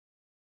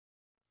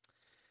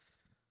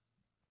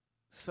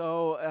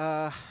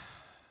So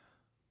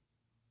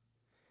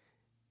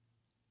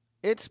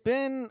it's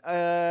been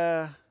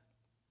kind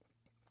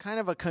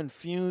of a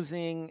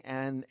confusing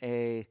and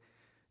a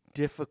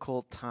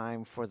difficult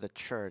time for the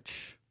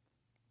church.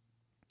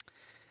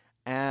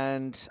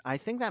 And I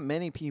think that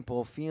many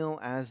people feel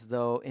as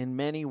though in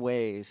many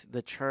ways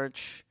the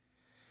church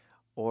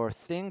or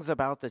things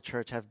about the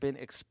church have been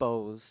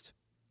exposed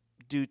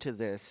due to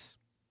this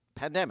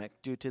pandemic,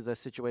 due to the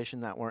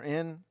situation that we're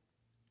in.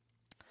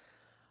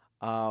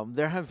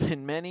 There have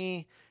been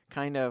many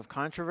kind of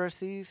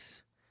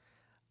controversies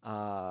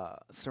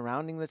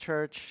surrounding the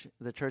church.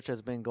 The church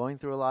has been going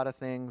through a lot of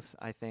things.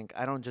 I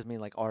don't just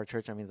mean like our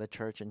church, I mean the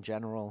church in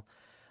general.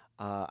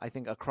 I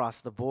think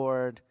across the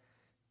board,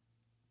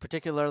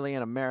 particularly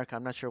in America,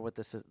 I'm not sure what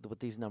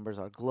these numbers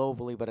are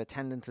globally, but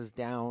attendance is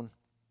down.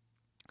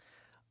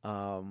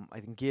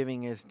 I think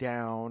giving is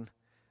down.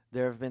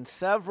 There have been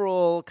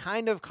several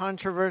kind of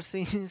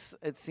controversies,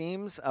 it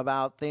seems,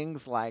 about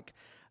things like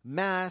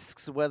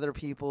masks, whether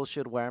people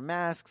should wear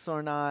masks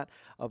or not,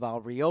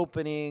 about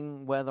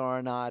reopening, whether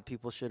or not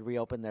people should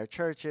reopen their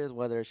churches,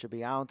 whether it should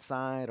be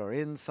outside or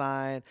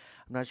inside.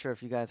 I'm not sure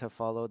if you guys have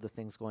followed the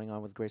things going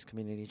on with Grace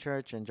Community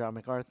Church and John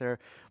MacArthur,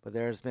 but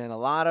there's been a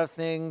lot of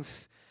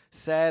things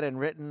said and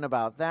written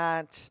about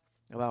that,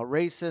 about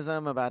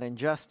racism, about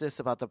injustice,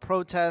 about the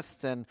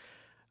protests, and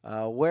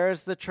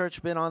where's the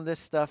church been on this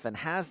stuff, and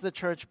has the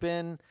church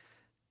been,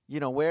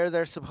 where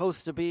they're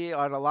supposed to be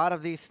on a lot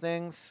of these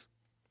things?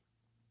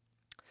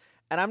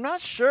 And I'm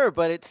not sure,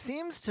 but it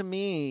seems to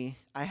me,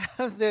 I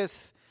have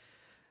this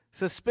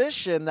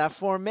suspicion that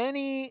for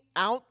many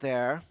out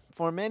there,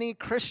 for many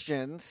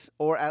Christians,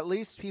 or at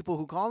least people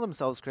who call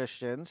themselves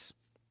Christians,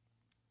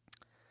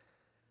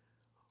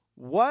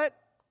 what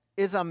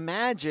is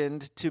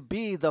imagined to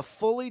be the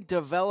fully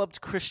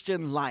developed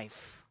Christian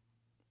life,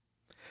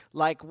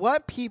 like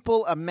what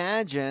people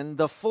imagine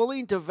the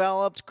fully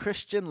developed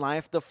Christian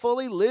life, the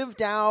fully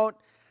lived out,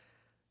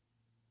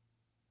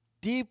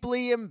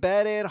 deeply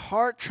embedded,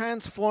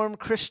 heart-transformed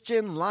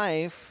Christian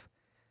life,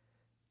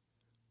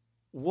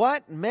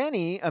 what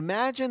many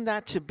imagine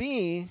that to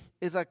be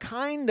is a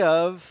kind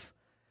of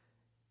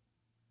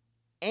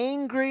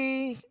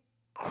angry,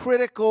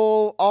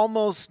 critical,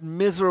 almost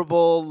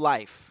miserable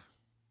life.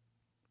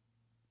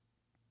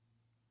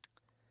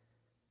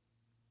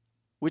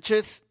 Which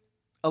is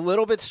a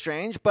little bit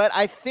strange, but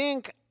I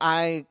think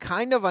I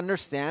kind of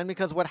understand,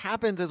 because what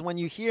happens is when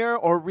you hear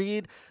or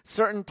read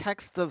certain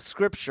texts of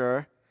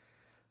Scripture,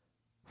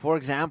 for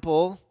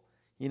example,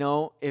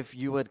 if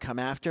you would come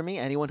after me,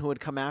 anyone who would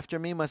come after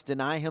me must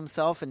deny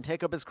himself and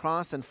take up his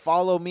cross and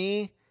follow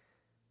me.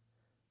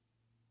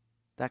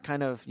 That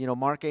kind of,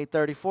 Mark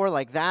 8:34,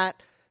 like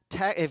that.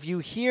 If you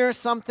hear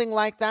something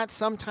like that,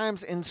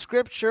 sometimes in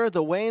Scripture,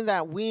 the way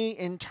that we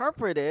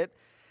interpret it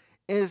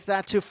is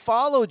that to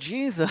follow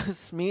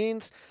Jesus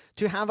means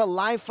to have a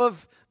life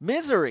of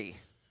misery.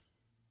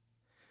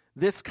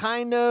 This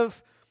kind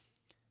of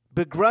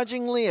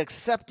begrudgingly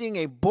accepting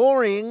a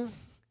boring,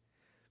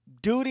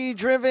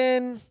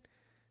 duty-driven,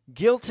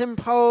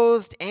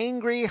 guilt-imposed,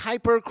 angry,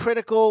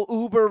 hypercritical,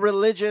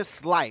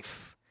 uber-religious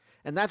life.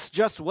 And that's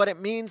just what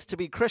it means to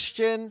be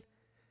Christian.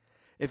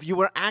 If you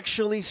were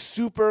actually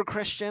super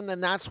Christian, then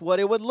that's what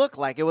it would look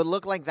like. It would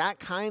look like that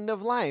kind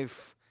of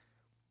life.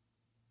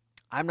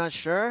 I'm not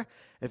sure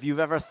if you've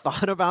ever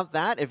thought about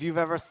that, if you've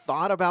ever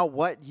thought about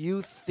what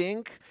you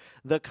think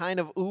the kind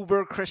of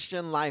uber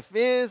Christian life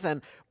is.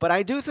 But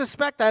I do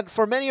suspect that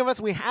for many of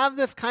us, we have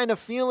this kind of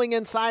feeling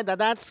inside that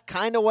that's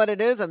kind of what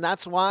it is, and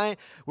that's why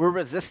we're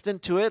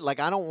resistant to it. Like,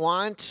 I don't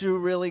want to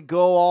really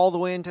go all the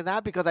way into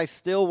that, because I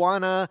still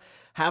want to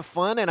have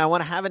fun, and I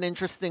want to have an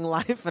interesting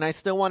life, and I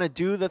still want to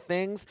do the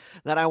things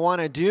that I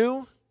want to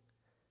do.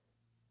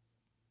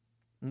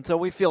 And so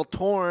we feel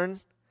torn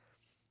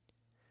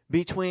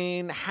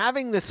between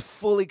having this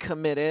fully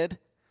committed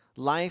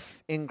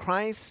life in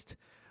Christ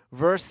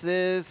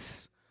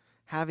versus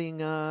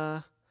having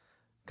a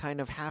kind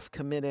of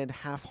half-committed,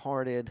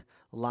 half-hearted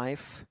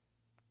life.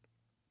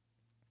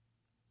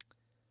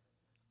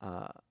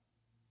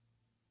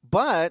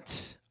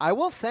 But I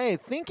will say,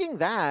 thinking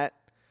that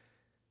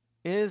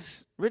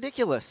is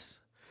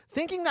ridiculous.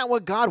 Thinking that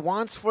what God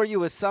wants for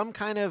you is some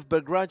kind of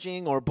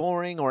begrudging or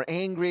boring or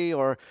angry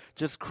or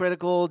just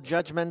critical,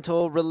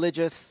 judgmental,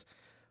 religious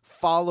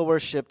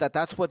followership,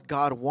 that's what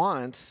God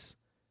wants.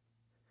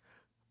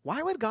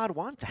 Why would God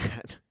want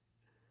that?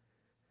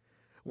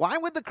 Why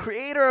would the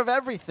creator of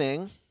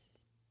everything,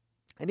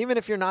 and even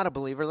if you're not a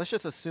believer, let's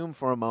just assume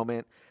for a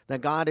moment that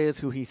God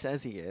is who he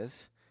says he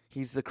is.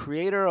 He's the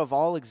creator of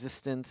all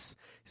existence.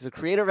 He's the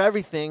creator of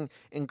everything,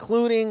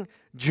 including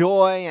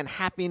joy and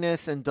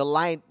happiness and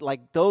delight,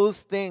 like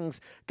those things.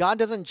 God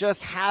doesn't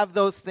just have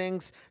those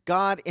things.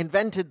 God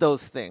invented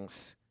those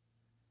things.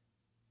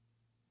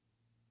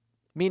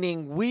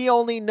 Meaning we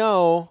only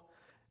know,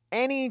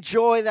 any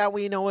joy that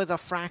we know is a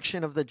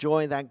fraction of the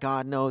joy that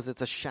God knows.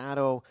 It's a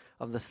shadow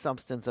of the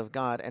substance of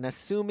God. And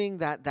assuming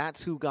that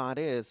that's who God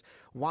is,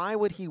 why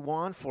would he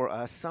want for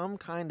us some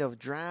kind of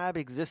drab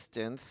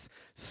existence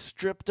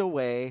stripped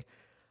away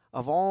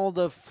of all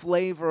the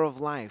flavor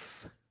of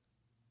life,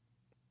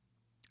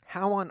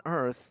 how on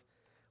earth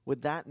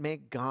would that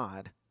make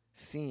God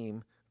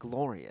seem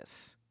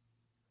glorious?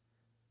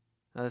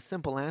 Now, the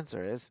simple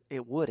answer is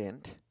it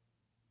wouldn't,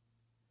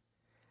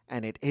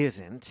 and it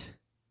isn't.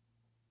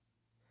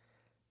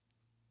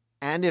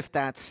 And if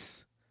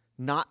that's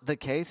not the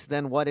case,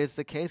 then what is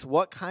the case?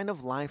 What kind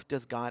of life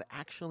does God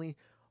actually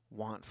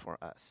want for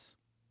us?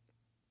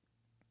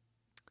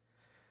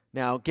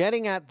 Now,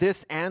 getting at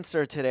this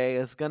answer today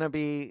is going to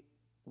be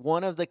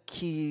one of the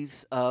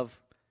keys of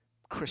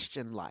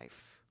Christian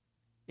life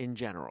in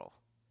general.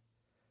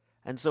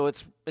 And so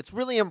it's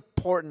really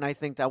important, I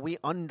think, that we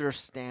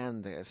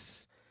understand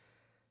this.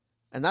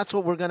 And that's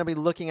what we're going to be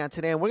looking at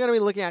today. And we're going to be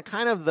looking at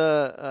kind of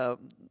the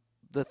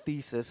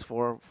thesis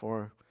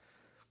for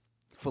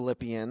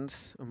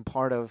Philippians, and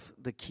part of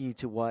the key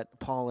to what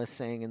Paul is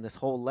saying in this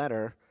whole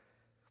letter.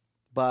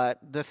 But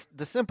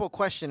the simple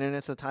question, and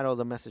it's the title of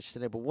the message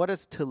today, but what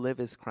does to live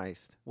is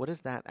Christ? What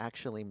does that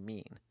actually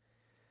mean?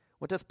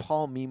 What does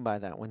Paul mean by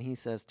that when he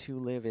says to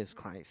live is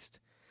Christ?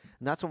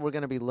 And that's what we're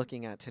going to be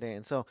looking at today.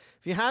 And so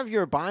if you have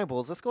your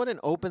Bibles, let's go ahead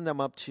and open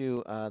them up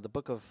to the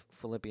book of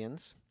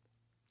Philippians.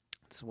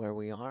 That's where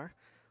we are.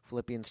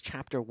 Philippians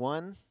chapter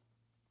 1.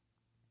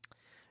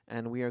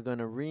 And we are going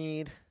to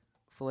read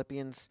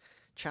Philippians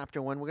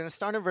chapter 1. We're going to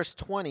start in verse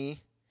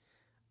 20,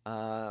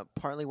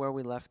 partly where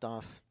we left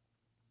off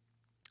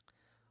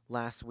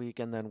last week,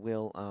 and then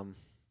we'll,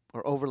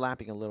 or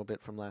overlapping a little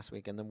bit from last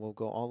week, and then we'll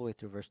go all the way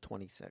through verse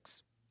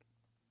 26.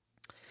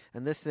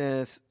 And this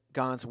is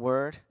God's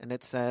word, and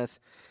it says,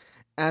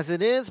 "As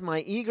it is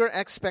my eager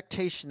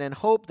expectation and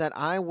hope that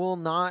I will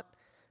not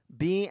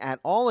be at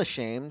all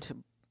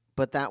ashamed,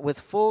 but that with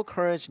full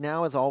courage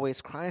now as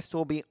always Christ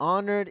will be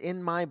honored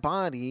in my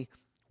body,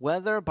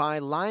 whether by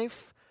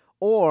life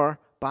or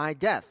by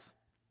death.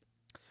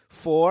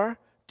 For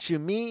to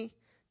me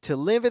to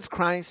live is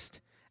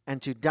Christ,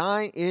 and to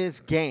die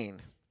is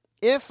gain.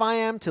 If I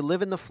am to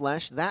live in the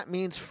flesh, that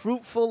means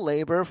fruitful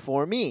labor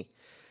for me.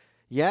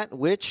 Yet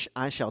which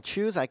I shall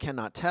choose I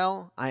cannot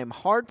tell. I am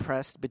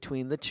hard-pressed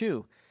between the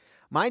two.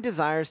 My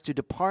desire is to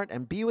depart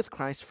and be with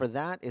Christ, for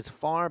that is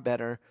far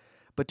better,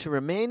 but to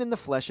remain in the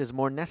flesh is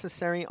more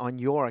necessary on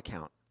your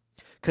account.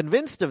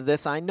 Convinced of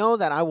this, I know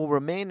that I will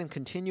remain and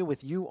continue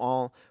with you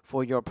all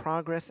for your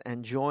progress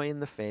and joy in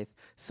the faith,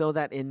 so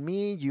that in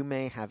me you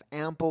may have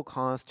ample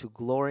cause to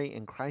glory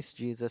in Christ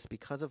Jesus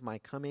because of my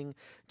coming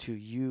to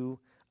you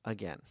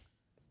again."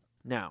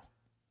 Now,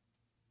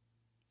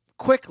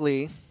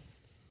 quickly,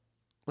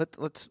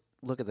 let's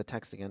look at the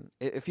text again.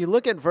 If you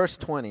look at verse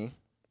 20,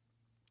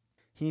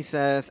 he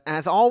says,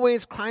 "As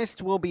always,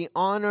 Christ will be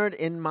honored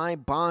in my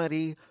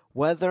body,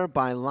 whether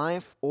by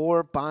life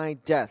or by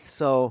death."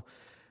 So,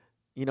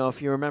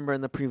 if you remember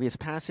in the previous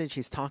passage,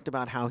 he's talked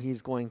about how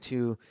he's going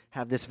to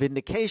have this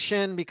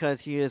vindication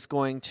because he is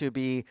going to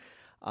be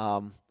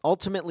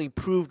ultimately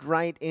proved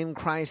right in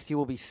Christ. He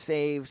will be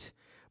saved.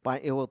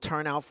 It will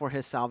turn out for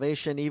his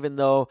salvation, even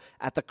though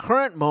at the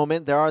current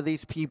moment there are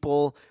these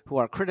people who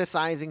are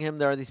criticizing him.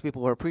 There are these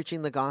people who are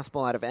preaching the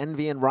gospel out of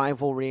envy and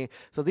rivalry.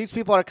 So these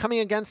people are coming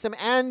against him.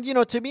 And,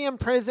 to be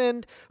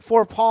imprisoned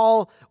for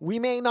Paul, we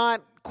may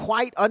not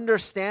quite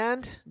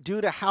understand due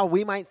to how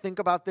we might think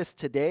about this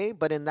today.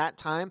 But in that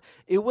time,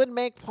 it would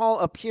make Paul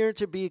appear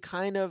to be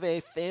kind of a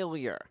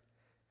failure.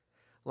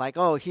 Like,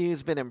 oh,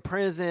 he's been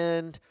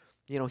imprisoned,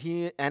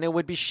 and it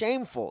would be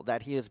shameful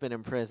that he has been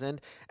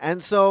imprisoned.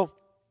 And so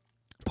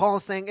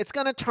Paul's saying it's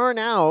going to turn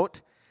out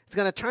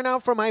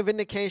for my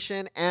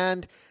vindication,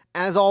 and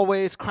as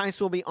always, Christ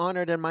will be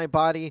honored in my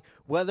body,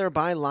 whether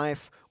by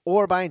life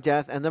or by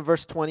death. And then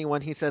verse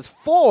 21, he says,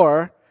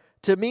 "For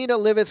to me to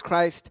live is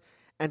Christ,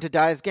 and to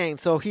die is gain."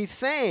 So he's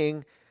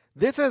saying,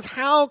 this is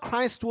how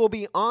Christ will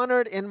be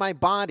honored in my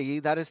body,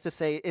 that is to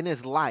say, in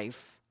his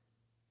life,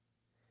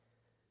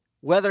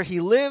 whether he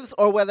lives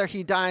or whether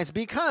he dies,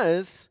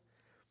 because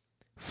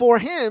for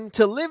him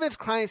to live is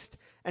Christ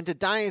and to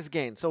die is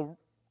gain. So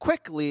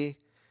quickly,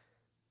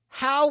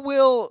 how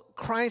will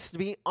Christ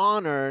be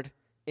honored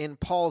in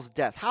Paul's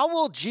death? How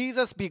will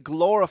Jesus be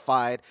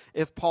glorified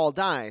if Paul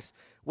dies?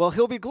 Well,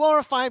 he'll be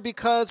glorified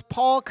because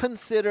Paul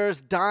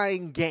considers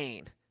dying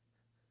gain.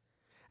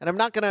 And I'm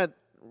not going to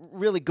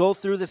really go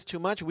through this too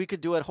much. We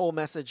could do a whole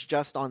message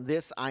just on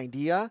this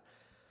idea.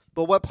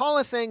 But what Paul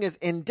is saying is,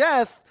 in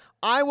death,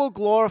 I will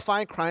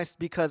glorify Christ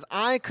because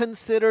I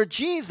consider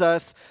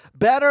Jesus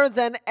better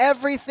than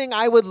everything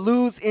I would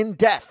lose in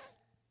death.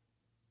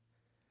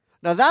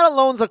 Now, that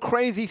alone's a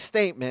crazy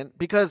statement,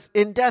 because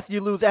in death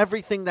you lose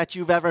everything that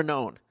you've ever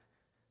known.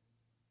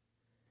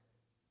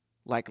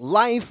 Like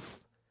life,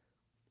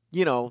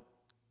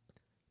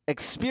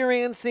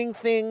 experiencing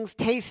things,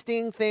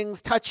 tasting things,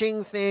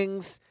 touching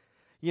things,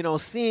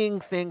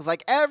 seeing things,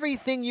 like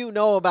everything you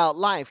know about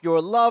life,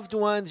 your loved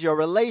ones, your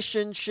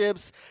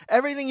relationships,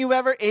 everything you've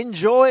ever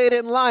enjoyed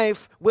in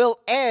life will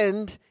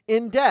end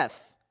in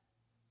death.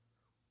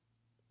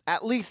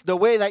 At least the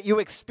way that you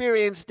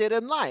experienced it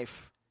in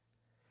life.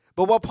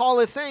 But what Paul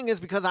is saying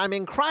is, because I'm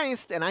in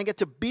Christ and I get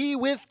to be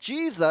with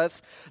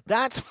Jesus,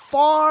 that's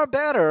far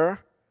better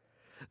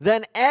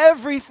than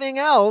everything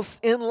else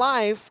in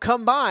life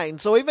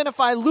combined. So even if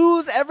I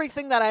lose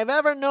everything that I've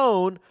ever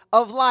known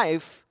of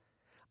life,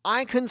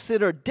 I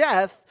consider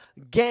death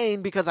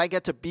gain because I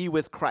get to be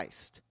with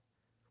Christ.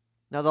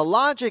 Now, the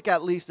logic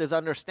at least is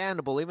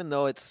understandable, even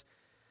though it's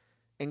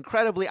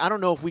incredibly, I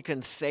don't know if we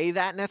can say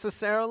that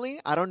necessarily.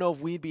 I don't know if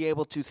we'd be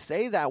able to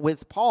say that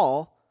with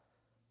Paul.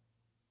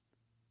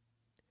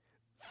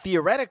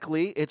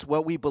 Theoretically, it's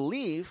what we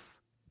believe,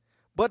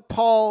 but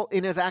Paul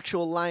in his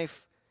actual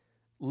life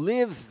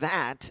lives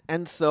that,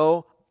 and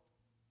so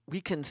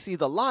we can see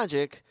the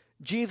logic.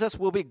 Jesus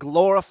will be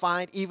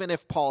glorified even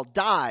if Paul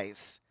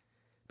dies.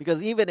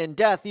 Because even in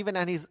death, even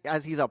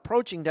as he's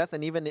approaching death,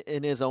 and even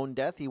in his own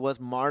death, he was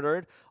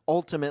martyred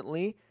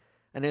ultimately.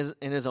 And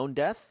in his own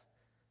death,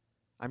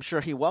 I'm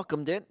sure he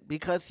welcomed it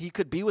because he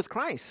could be with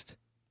Christ.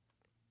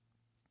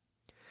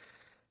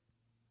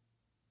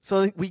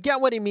 So we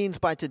get what he means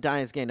by to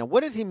die is gain. Now,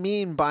 what does he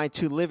mean by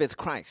to live as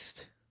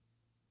Christ?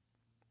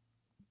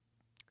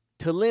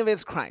 To live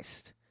as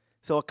Christ.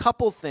 So a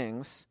couple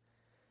things.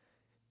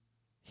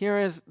 Here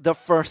is the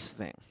first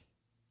thing.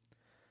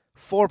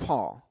 For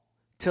Paul,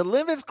 to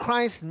live as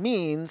Christ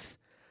means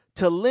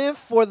to live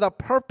for the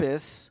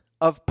purpose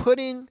of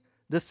putting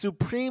the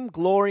supreme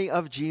glory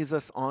of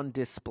Jesus on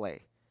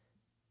display.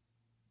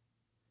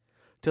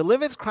 To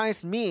live as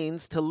Christ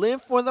means to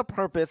live for the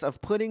purpose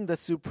of putting the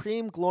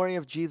supreme glory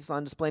of Jesus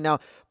on display. Now,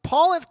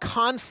 Paul is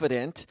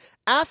confident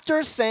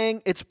after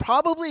saying it's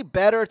probably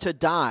better to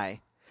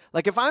die.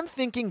 Like if I'm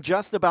thinking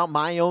just about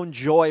my own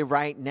joy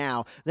right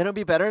now, then it would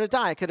be better to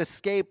die. I could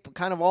escape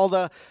kind of all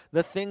the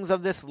things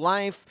of this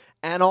life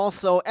and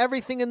also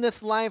everything in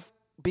this life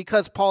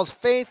because Paul's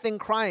faith in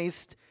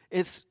Christ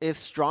is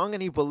strong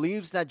and he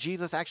believes that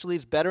Jesus actually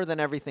is better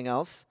than everything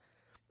else.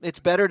 It's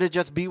better to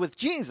just be with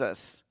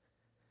Jesus.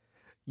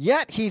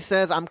 Yet he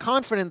says, I'm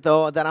confident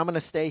though that I'm going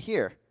to stay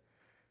here.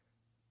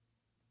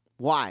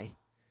 Why?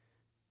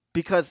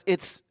 Because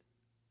it's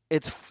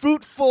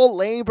fruitful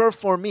labor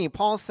for me.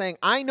 Paul's saying,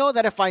 I know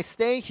that if I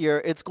stay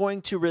here, it's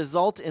going to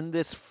result in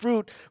this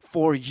fruit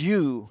for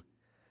you,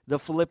 the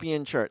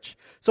Philippian church.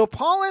 So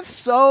Paul is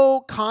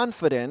so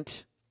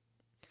confident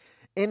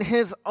in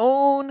his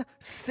own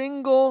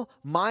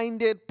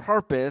single-minded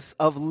purpose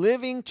of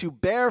living to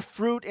bear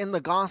fruit in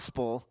the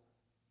gospel,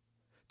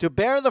 to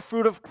bear the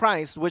fruit of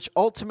Christ, which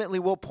ultimately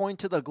will point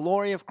to the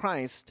glory of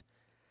Christ,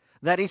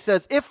 that he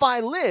says, if I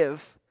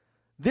live,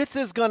 this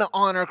is going to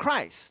honor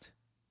Christ.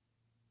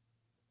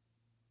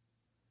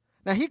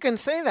 Now, he can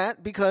say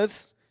that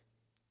because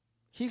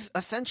he's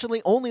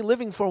essentially only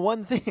living for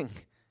one thing.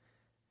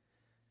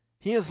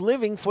 He is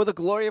living for the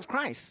glory of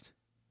Christ.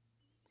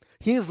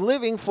 He is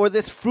living for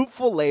this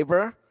fruitful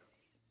labor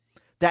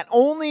that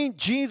only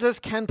Jesus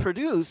can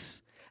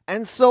produce,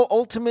 and so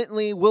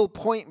ultimately will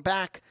point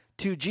back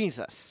to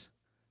Jesus.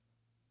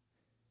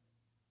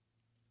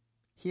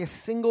 He is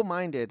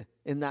single-minded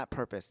in that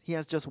purpose. He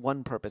has just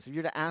one purpose. If you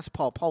were to ask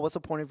Paul, what's the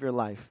point of your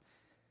life?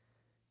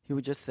 He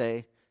would just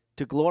say,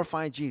 to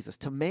glorify Jesus,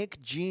 to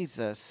make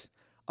Jesus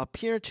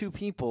appear to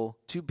people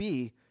to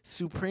be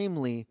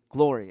supremely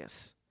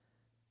glorious.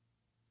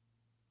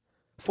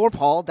 For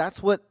Paul,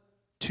 that's what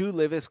to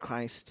live as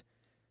Christ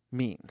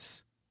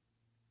means.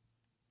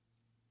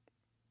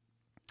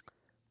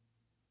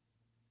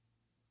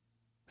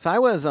 So I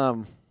was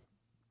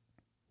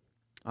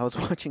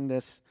watching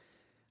this,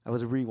 I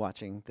was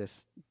rewatching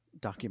this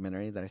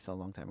documentary that I saw a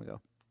long time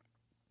ago.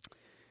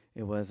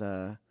 It was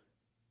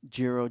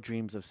Jiro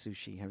Dreams of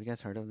Sushi. Have you guys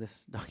heard of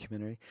this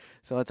documentary?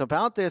 So it's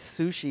about this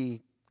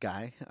sushi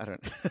guy. I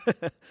don't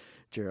know.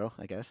 Jiro,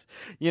 I guess.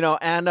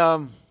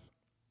 And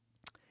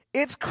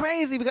it's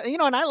crazy because,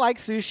 and I like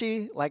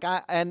sushi.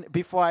 And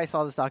before I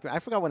saw this documentary, I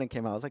forgot when it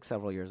came out. It was like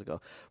several years ago.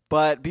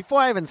 But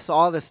before I even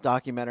saw this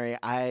documentary,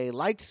 I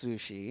liked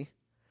sushi,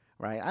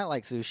 right? I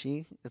like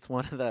sushi. It's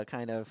one of the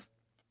kind of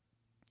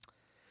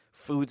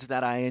foods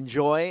that I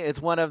enjoy.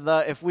 It's one of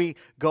the, if we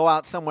go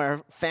out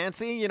somewhere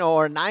fancy,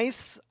 or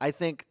nice, I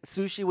think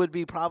sushi would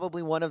be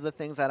probably one of the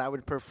things that I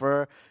would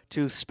prefer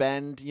to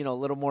spend, a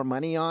little more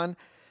money on.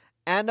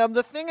 And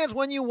the thing is,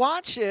 when you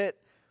watch it,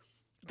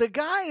 the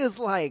guy is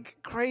like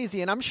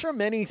crazy. And I'm sure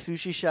many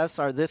sushi chefs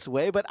are this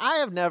way, but I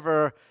have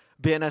never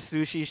been a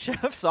sushi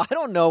chef, so I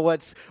don't know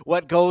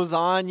what goes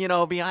on,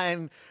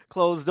 behind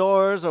closed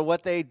doors or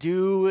what they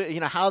do,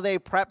 how they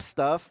prep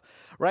stuff.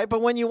 Right?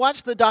 But when you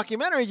watch the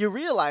documentary, you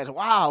realize,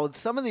 wow,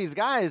 some of these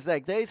guys,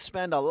 they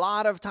spend a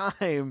lot of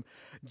time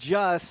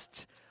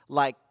just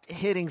like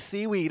hitting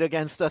seaweed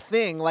against a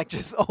thing,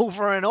 just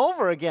over and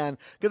over again.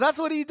 Because that's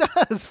what he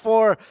does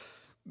for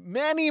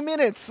many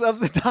minutes of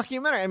the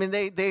documentary. I mean,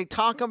 they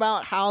talk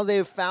about how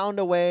they've found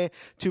a way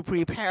to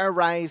prepare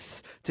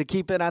rice to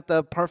keep it at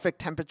the perfect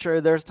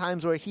temperature. There's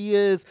times where he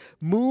is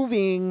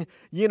moving,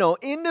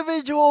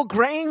 individual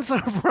grains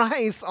of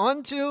rice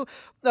onto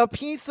a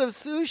piece of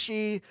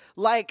sushi,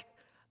 like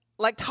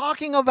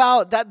talking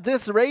about that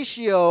this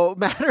ratio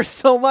matters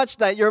so much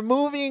that you're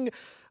moving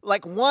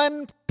like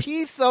one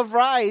piece of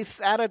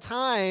rice at a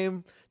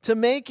time to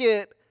make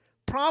it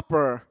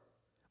proper.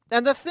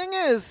 And the thing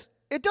is,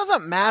 it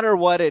doesn't matter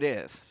what it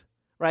is,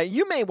 right?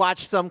 You may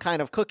watch some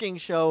kind of cooking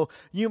show.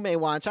 You may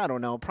watch, I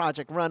don't know,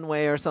 Project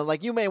Runway or something.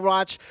 Like, you may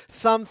watch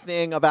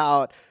something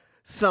about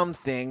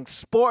something,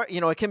 sport,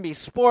 it can be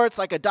sports,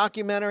 like a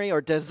documentary,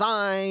 or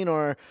design,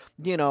 or,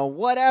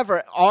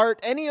 whatever, art,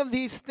 any of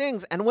these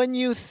things. And when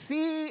you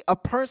see a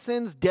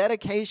person's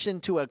dedication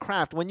to a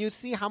craft, when you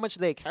see how much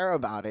they care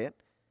about it,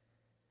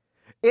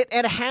 it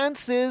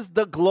enhances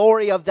the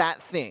glory of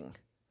that thing.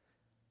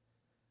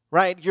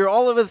 Right? You're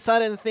all of a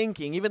sudden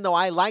thinking, even though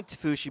I liked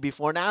sushi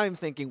before, now I'm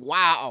thinking,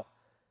 wow,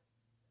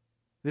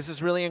 this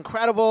is really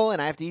incredible,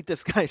 and I have to eat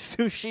this guy's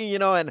sushi,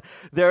 and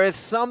there is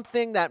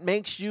something that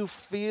makes you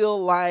feel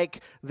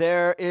like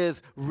there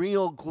is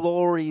real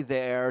glory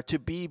there to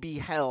be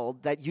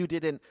beheld that you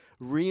didn't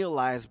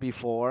realize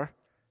before.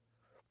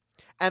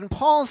 And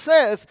Paul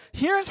says,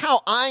 here's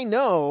how I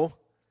know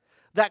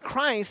that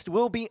Christ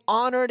will be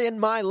honored in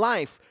my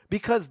life,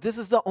 because this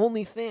is the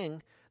only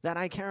thing that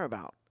I care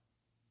about.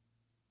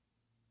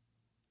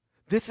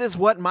 This is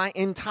what my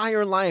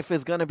entire life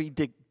is going to be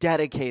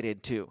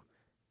dedicated to.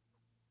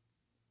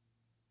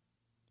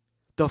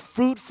 The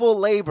fruitful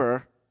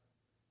labor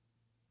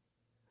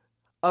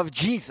of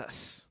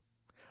Jesus,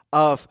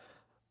 of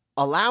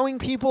allowing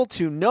people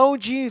to know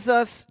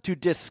Jesus, to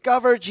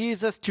discover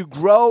Jesus, to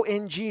grow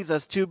in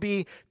Jesus, to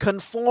be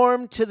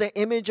conformed to the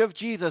image of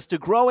Jesus, to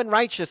grow in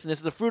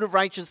righteousness, the fruit of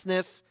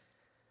righteousness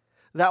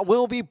that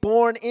will be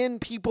born in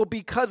people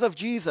because of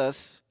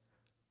Jesus.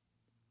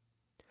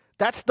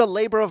 That's the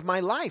labor of my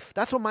life.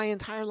 That's what my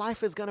entire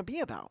life is going to be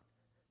about.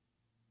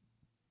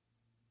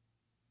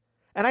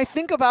 And I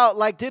think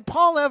about, did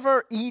Paul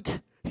ever eat?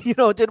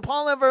 Did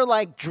Paul ever,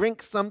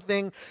 drink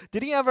something?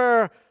 Did he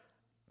ever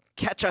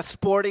catch a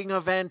sporting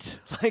event?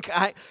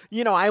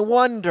 I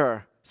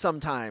wonder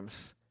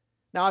sometimes.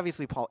 Now,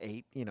 obviously, Paul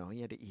ate. He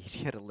had to eat.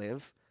 He had to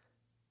live.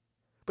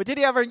 But did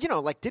he ever,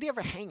 did he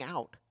ever hang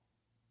out?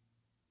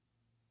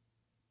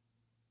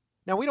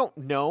 Now, we don't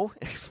know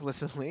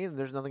explicitly, and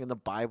there's nothing in the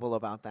Bible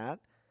about that.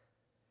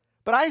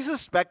 But I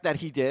suspect that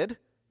he did.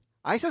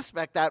 I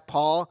suspect that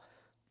Paul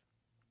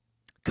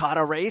caught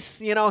a race,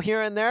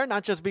 here and there,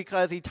 not just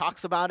because he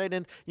talks about it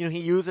and, he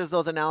uses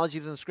those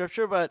analogies in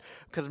Scripture, but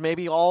because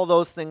maybe all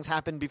those things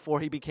happened before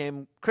he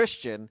became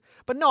Christian.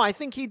 But no, I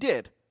think he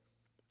did.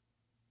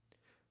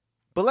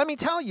 But let me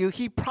tell you,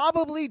 he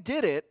probably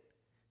did it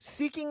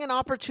seeking an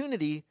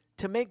opportunity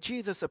to make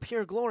Jesus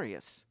appear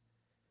glorious.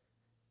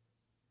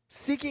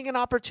 Seeking an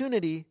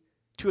opportunity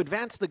to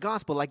advance the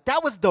gospel.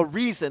 That was the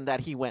reason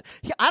that he went.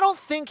 I don't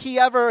think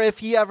if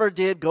he ever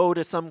did go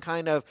to some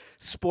kind of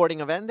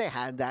sporting event, they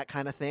had that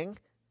kind of thing.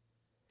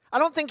 I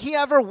don't think he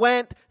ever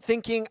went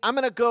thinking, I'm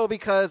going to go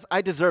because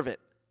I deserve it.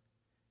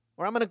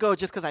 Or I'm going to go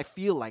just because I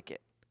feel like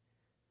it.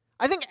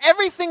 I think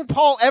everything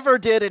Paul ever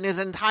did in his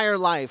entire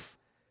life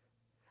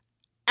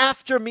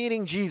after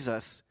meeting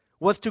Jesus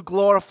was to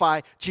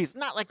glorify Jesus.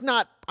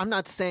 I'm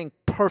not saying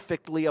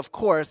perfectly, of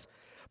course,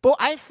 but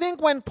I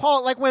think when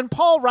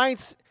Paul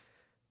writes,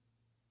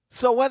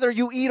 so whether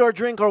you eat or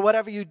drink or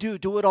whatever you do,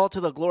 do it all to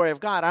the glory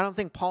of God. I don't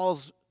think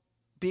Paul's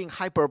being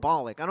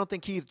hyperbolic. I don't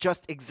think he's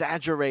just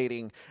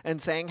exaggerating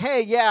and saying,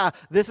 hey, yeah,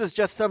 this is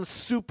just some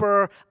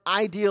super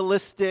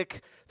idealistic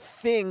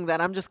thing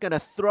that I'm just going to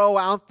throw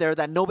out there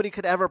that nobody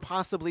could ever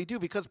possibly do.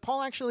 Because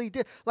Paul actually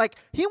did.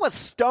 He was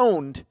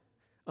stoned.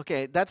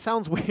 Okay, that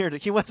sounds weird.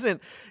 He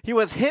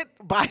was hit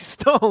by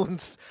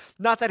stones.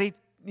 Not that he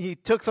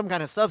took some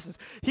kind of substance.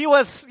 He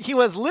was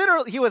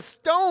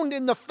stoned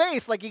in the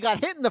face, he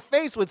got hit in the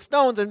face with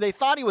stones, and they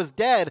thought he was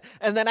dead.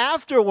 And then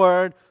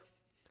afterward,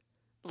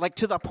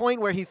 to the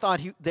point where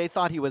they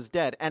thought he was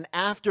dead. And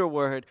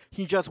afterward,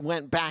 he just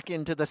went back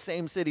into the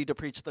same city to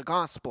preach the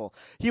gospel.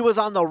 He was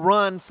on the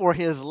run for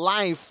his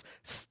life,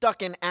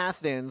 stuck in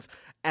Athens,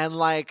 and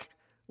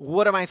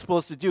what am I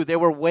supposed to do? They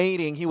were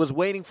waiting. He was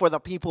waiting for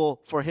the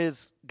people, for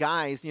his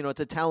guys,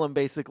 to tell him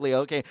basically,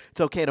 okay,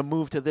 it's okay to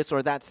move to this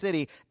or that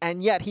city.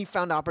 And yet he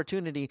found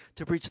opportunity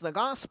to preach the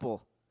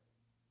gospel.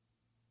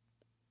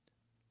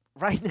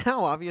 Right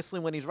now, obviously,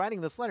 when he's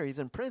writing this letter, he's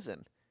in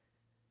prison.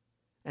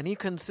 And he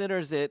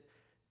considers it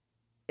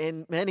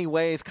in many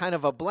ways kind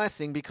of a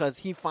blessing because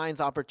he finds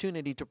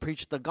opportunity to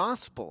preach the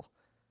gospel.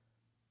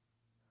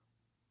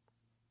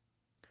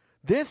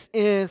 This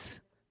is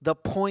the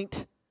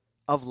point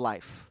of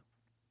life.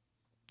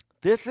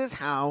 This is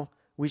how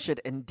we should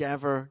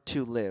endeavor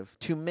to live,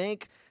 to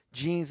make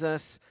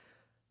Jesus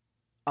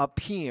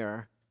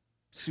appear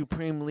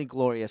supremely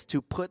glorious,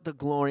 to put the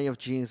glory of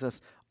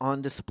Jesus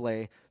on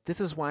display. This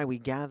is why we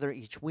gather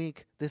each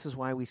week. This is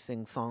why we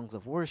sing songs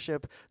of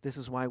worship. This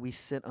is why we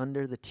sit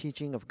under the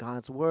teaching of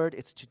God's word.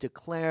 It's to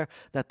declare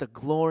that the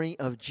glory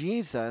of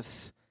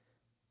Jesus,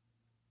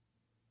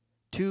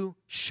 to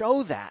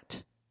show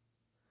that.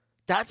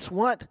 That's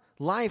what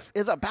life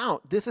is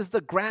about. This is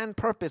the grand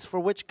purpose for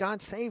which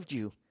God saved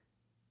you.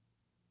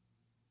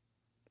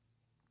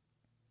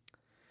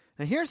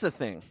 Now here's the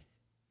thing.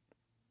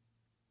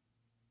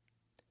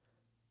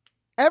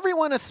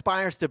 Everyone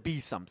aspires to be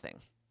something.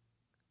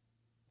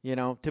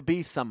 to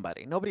be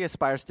somebody. Nobody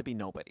aspires to be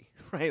nobody,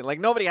 right? Like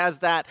nobody has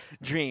that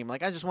dream.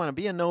 Like I just want to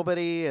be a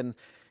nobody, and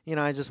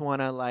I just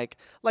want to like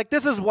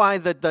this is why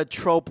the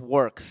trope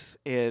works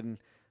in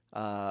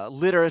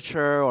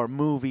literature or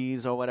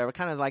movies or whatever,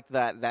 kind of like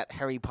that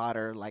Harry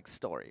Potter like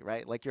story,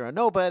 right? Like you're a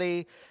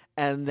nobody,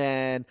 and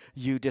then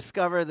you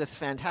discover this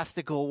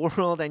fantastical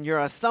world, and you're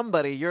a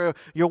somebody. You're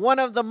one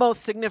of the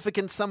most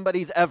significant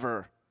somebodies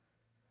ever.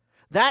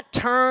 That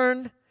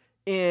turn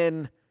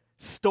in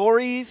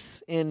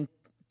stories, in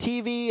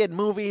TV and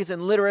movies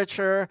and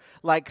literature,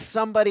 like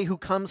somebody who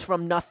comes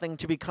from nothing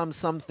to become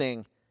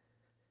something.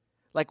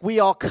 Like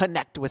we all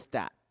connect with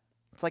that.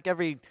 It's like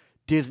every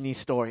Disney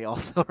story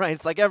also, right?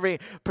 It's like every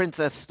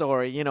princess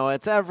story,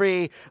 it's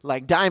every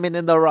like diamond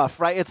in the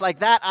rough, right? It's like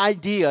that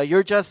idea.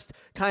 You're just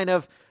kind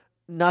of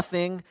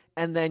nothing,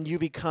 and then you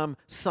become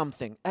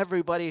something.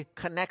 Everybody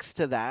connects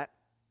to that.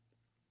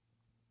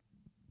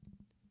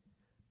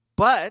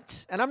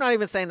 But, and I'm not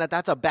even saying that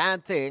that's a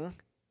bad thing.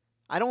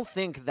 I don't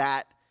think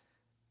that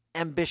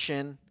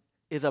ambition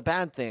is a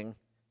bad thing.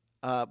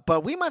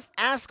 But we must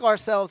ask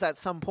ourselves at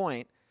some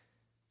point,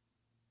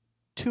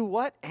 to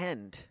what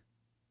end?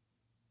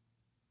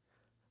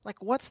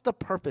 Like, what's the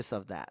purpose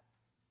of that?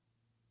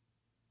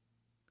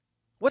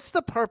 What's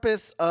the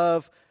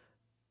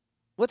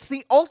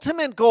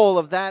ultimate goal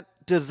of that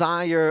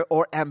desire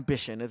or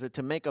ambition? Is it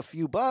to make a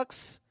few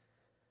bucks?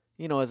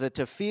 Is it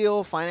to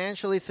feel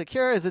financially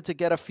secure? Is it to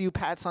get a few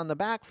pats on the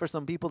back for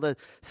some people to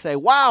say,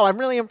 wow, I'm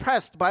really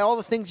impressed by all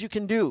the things you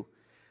can do?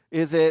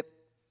 Is it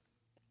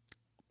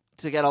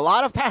to get a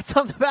lot of pats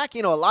on the back,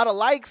 a lot of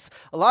likes,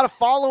 a lot of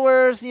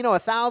followers,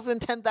 1,000,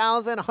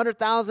 10,000,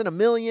 100,000, 1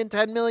 million,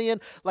 10 million?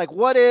 Like,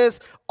 what is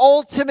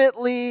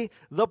ultimately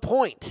the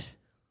point?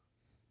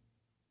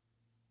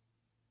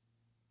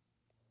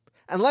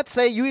 And let's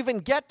say you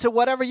even get to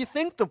whatever you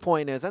think the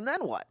point is, and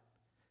then what?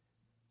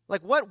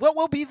 Like, what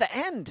will be the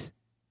end?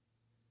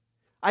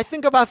 I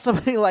think about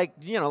somebody like,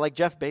 like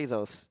Jeff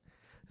Bezos.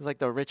 He's like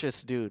the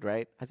richest dude,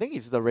 right? I think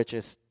he's the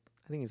richest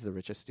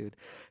dude.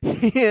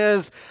 He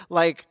is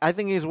like, I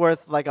think he's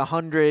worth like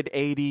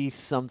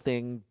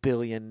 $180-something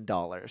billion.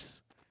 Now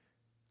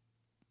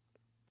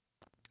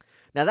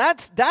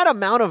that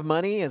amount of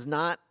money is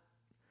not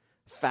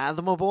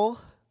fathomable.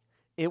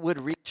 It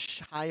would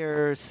reach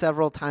higher,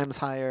 several times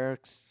higher.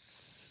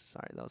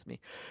 Sorry, that was me.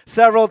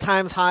 Several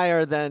times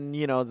higher than,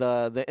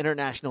 the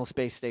International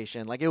Space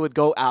Station. Like it would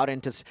go out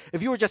into,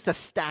 if you were just to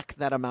stack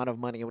that amount of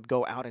money, it would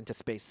go out into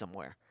space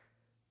somewhere.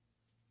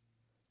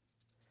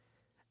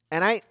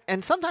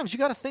 And sometimes you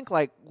got to think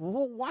like,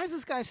 well, why is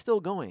this guy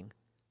still going?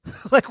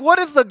 Like, what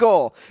is the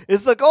goal?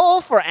 Is the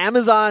goal for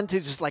Amazon to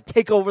just like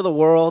take over the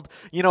world?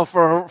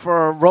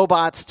 For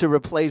robots to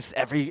replace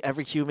every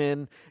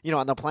human,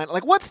 on the planet?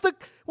 Like, what is the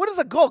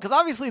goal? Because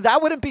obviously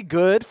that wouldn't be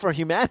good for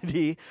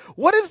humanity.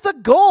 What is the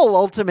goal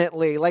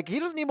ultimately? Like, he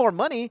doesn't need more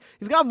money.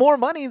 He's got more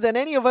money than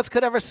any of us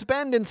could ever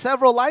spend in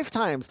several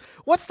lifetimes.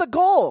 What's the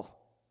goal?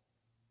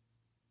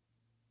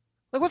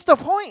 Like, what's the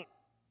point?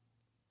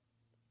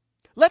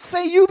 Let's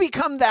say you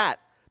become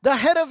that. The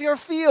head of your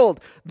field,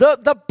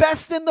 the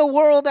best in the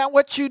world at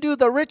what you do,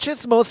 the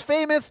richest, most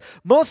famous,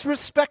 most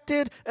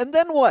respected, and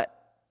then what?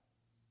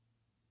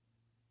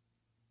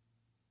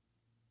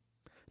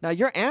 Now,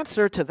 your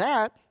answer to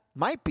that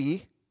might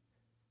be,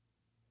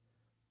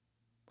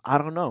 I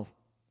don't know.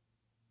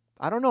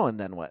 And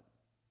then what?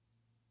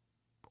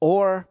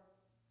 Or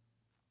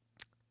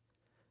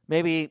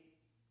maybe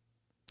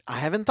I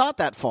haven't thought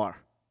that far.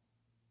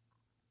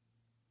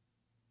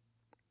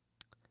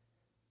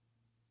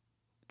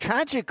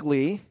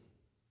 Tragically,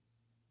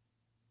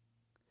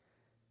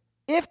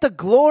 if the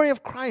glory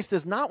of Christ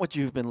is not what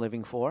you've been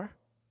living for,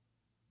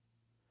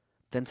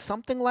 then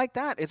something like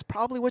that is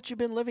probably what you've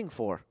been living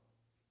for.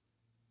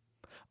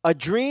 A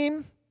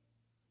dream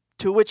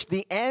to which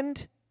the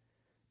end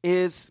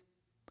is,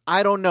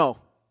 I don't know.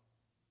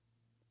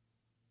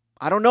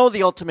 I don't know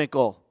the ultimate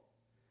goal.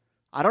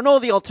 I don't know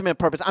the ultimate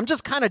purpose. I'm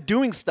just kind of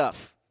doing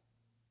stuff.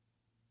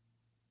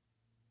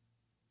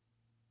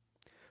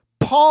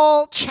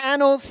 Paul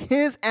channels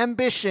his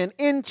ambition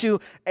into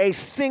a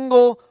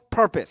single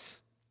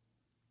purpose.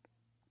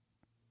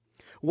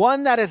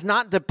 One that is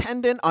not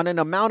dependent on an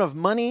amount of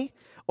money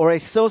or a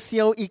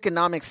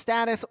socioeconomic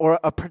status or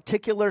a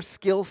particular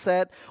skill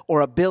set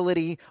or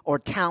ability or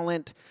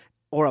talent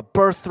or a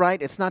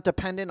birthright. It's not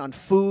dependent on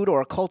food or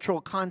a cultural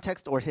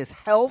context or his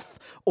health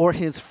or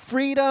his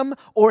freedom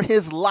or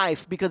his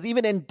life, because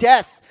even in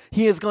death,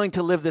 he is going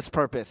to live this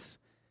purpose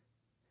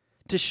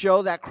to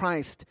show that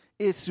Christ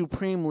is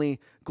supremely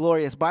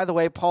glorious. By the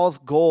way, Paul's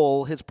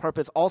goal, his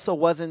purpose also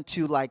wasn't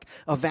to like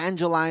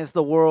evangelize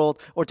the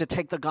world or to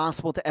take the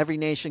gospel to every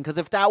nation. Because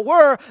if that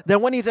were,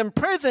 then when he's in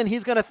prison,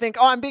 he's going to think,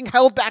 oh, I'm being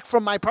held back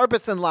from my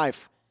purpose in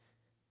life.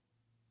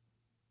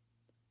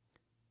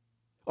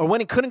 Or when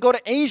he couldn't go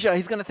to Asia,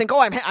 he's going to think,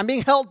 oh, I'm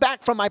being held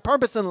back from my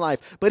purpose in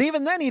life. But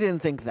even then, he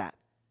didn't think that.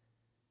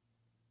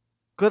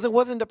 Because it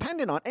wasn't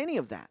dependent on any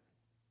of that.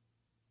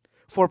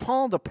 For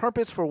Paul, the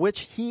purpose for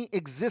which he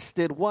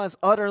existed was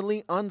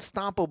utterly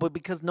unstoppable,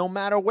 because no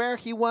matter where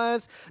he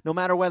was, no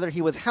matter whether he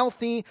was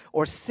healthy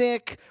or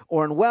sick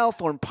or in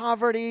wealth or in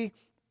poverty,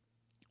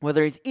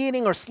 whether he's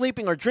eating or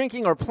sleeping or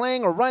drinking or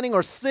playing or running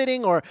or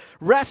sitting or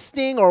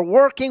resting or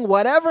working,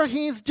 whatever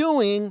he's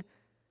doing,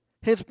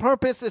 his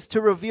purpose is to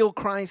reveal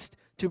Christ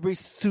to be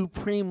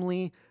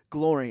supremely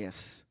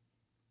glorious.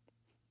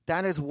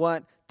 That is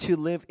what to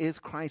live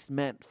is Christ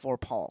meant for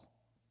Paul.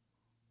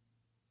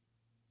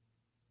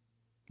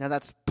 Now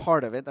that's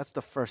part of it. That's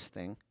the first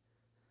thing.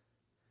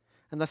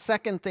 And the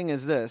second thing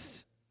is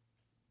this.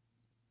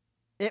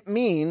 It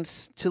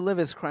means, to live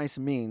as Christ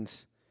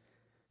means,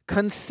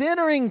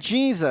 considering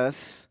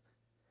Jesus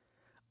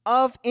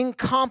of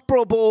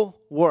incomparable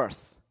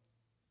worth.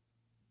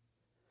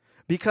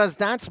 Because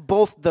that's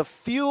both the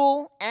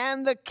fuel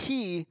and the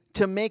key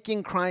to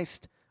making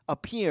Christ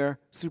appear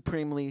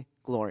supremely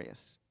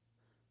glorious.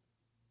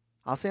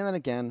 I'll say that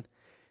again.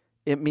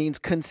 It means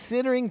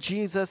considering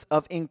Jesus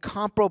of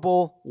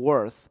incomparable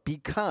worth,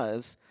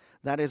 because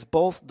that is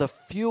both the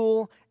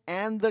fuel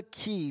and the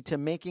key to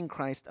making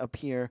Christ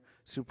appear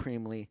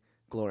supremely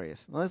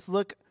glorious. Now let's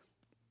look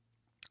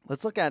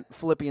at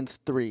Philippians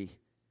 3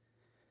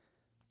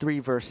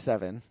 verse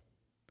 7.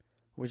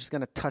 We're just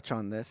going to touch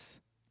on this.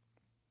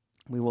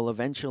 We will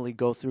eventually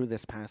go through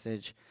this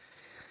passage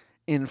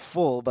in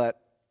full,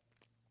 but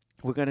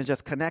we're going to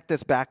just connect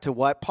this back to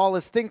what Paul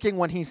is thinking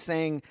when he's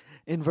saying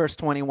in verse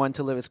 21,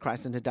 to live as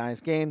Christ and to die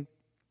as gain.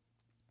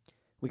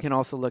 We can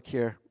also look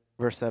here,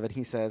 verse 7,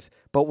 he says,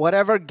 but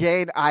whatever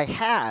gain I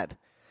had,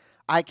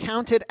 I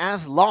counted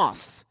as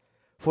loss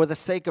for the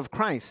sake of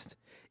Christ.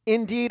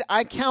 Indeed,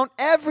 I count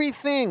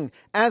everything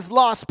as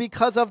loss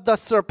because of the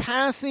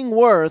surpassing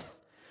worth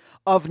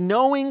of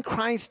knowing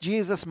Christ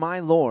Jesus my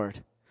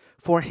Lord.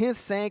 For his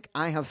sake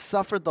I have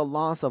suffered the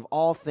loss of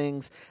all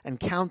things and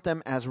count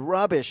them as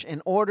rubbish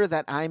in order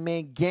that I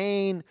may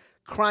gain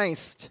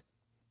Christ.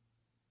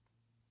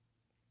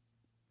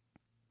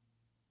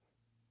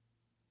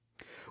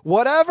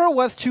 Whatever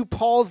was to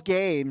Paul's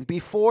gain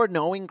before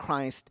knowing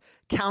Christ,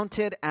 he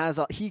counted as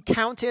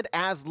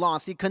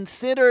loss. He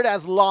considered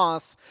as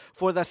loss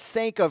for the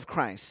sake of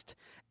Christ.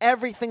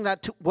 Everything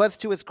that was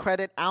to his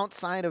credit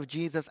outside of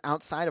Jesus,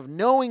 outside of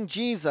knowing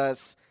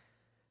Jesus,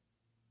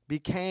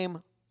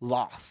 became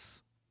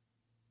loss.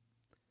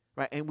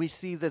 Right? And we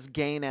see this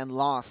gain and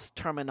loss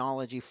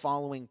terminology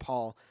following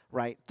Paul,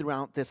 right,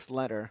 throughout this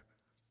letter.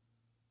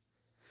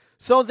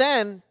 So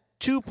then,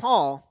 to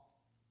Paul,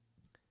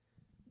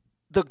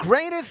 the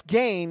greatest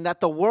gain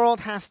that the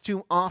world has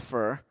to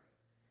offer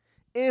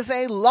is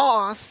a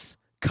loss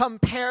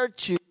compared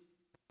to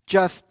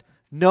just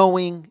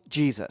knowing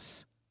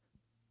Jesus.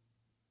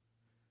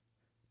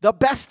 The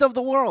best of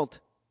the world.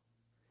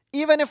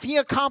 Even if he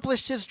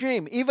accomplished his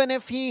dream, even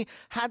if he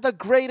had the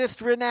greatest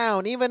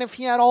renown, even if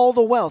he had all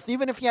the wealth,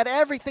 even if he had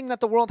everything that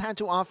the world had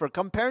to offer,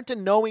 compared to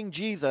knowing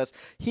Jesus,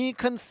 he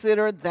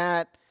considered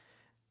that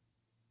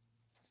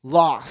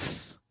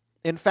loss.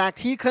 In fact,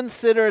 he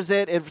considers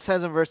it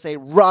says in verse 8,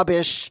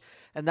 rubbish,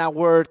 and that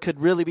word could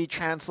really be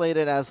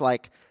translated as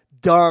like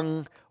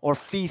dung or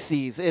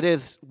feces. It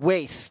is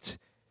waste.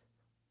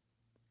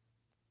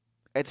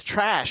 It's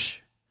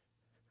trash.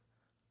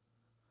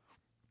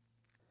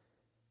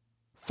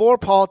 For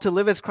Paul, to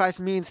live as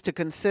Christ means to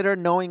consider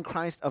knowing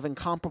Christ of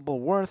incomparable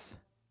worth.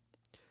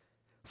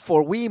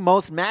 For we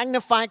most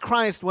magnify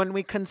Christ when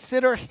we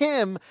consider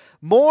him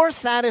more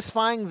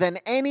satisfying than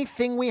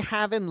anything we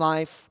have in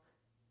life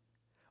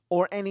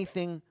or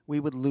anything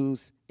we would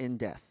lose in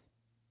death.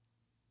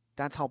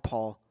 That's how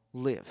Paul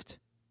lived.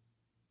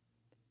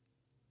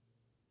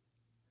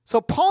 So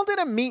Paul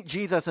didn't meet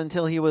Jesus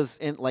until he was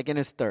in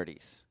his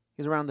 30s.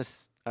 He's around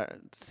the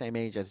same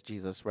age as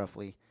Jesus,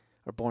 roughly,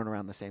 or born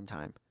around the same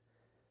time.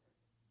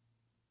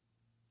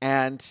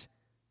 And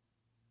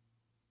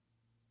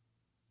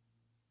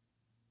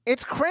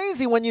it's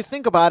crazy when you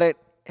think about it.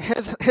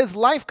 His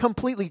life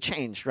completely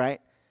changed, right?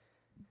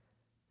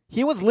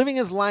 He was living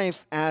his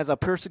life as a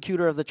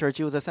persecutor of the church.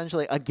 He was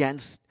essentially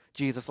against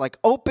Jesus, like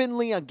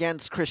openly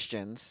against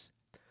Christians,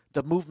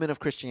 the movement of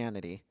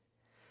Christianity.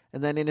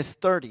 And then in his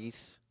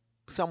 30s,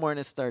 somewhere in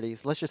his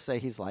 30s, let's just say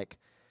he's like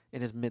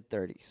in his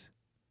mid-30s.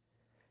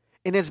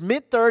 In his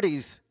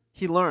mid-30s,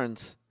 he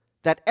learns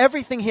that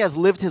everything he has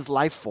lived his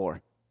life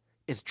for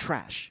is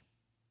trash.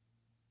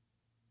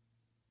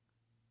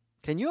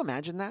 Can you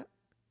imagine that?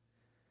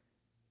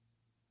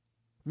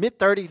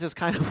 Mid-30s is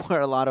kind of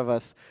where a lot of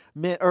us,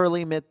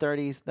 early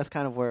mid-30s, that's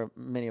kind of where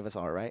many of us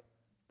are, right?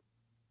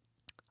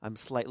 I'm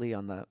slightly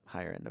on the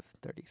higher end of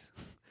 30s.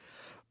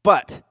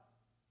 But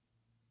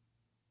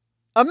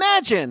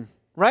imagine,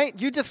 right?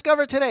 You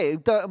discover today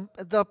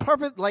the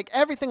purpose, like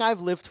everything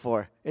I've lived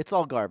for, it's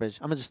all garbage.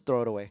 I'm going to just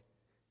throw it away.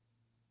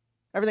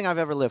 Everything I've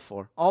ever lived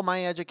for. All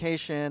my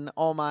education,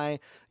 all my,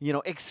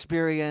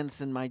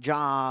 experience and my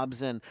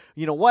jobs and,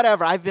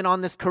 whatever. I've been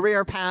on this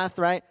career path,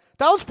 right?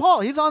 That was Paul.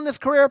 He's on this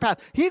career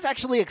path. He's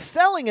actually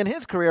excelling in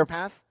his career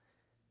path.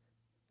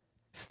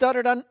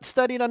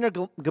 studied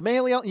under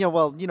Gamaliel.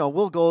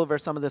 We'll go over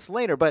some of this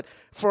later. But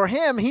for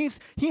him, he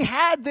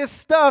had this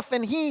stuff,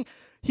 and he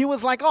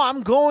was like, oh,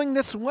 I'm going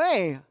this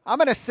way. I'm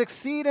going to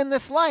succeed in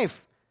this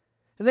life.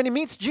 And then he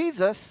meets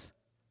Jesus,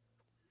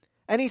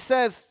 and he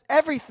says,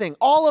 everything,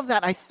 all of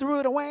that, I threw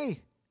it away.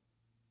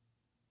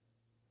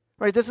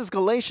 Right, this is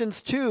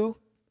Galatians 2.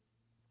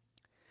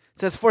 It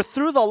says, for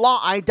through the law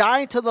I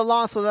died to the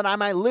law so that I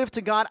might live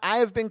to God. I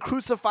have been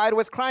crucified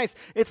with Christ.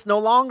 It's no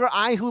longer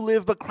I who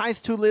live, but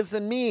Christ who lives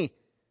in me.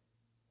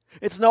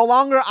 It's no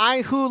longer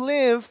I who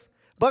live,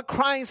 but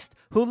Christ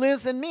who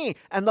lives in me.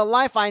 And the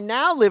life I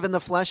now live in the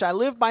flesh, I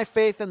live by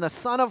faith in the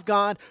Son of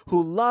God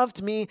who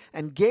loved me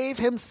and gave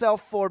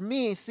himself for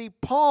me. See,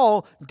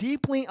 Paul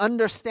deeply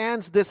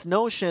understands this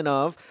notion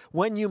of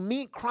when you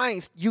meet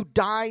Christ, you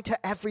die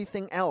to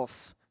everything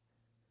else.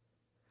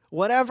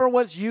 Whatever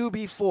was you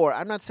before,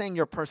 I'm not saying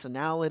your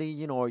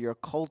personality, or your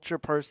culture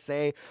per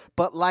se,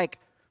 but like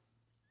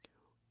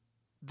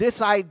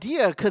this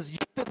idea, because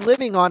you've been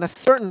living on a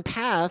certain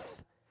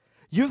path,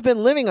 you've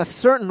been living a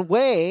certain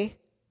way,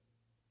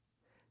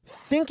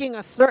 thinking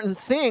a certain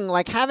thing,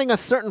 like having a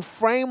certain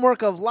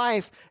framework of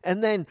life,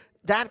 and then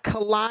that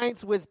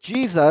collides with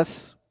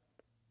Jesus,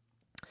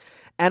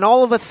 and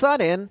all of a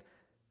sudden,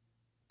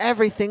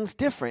 everything's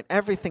different.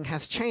 Everything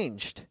has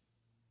changed.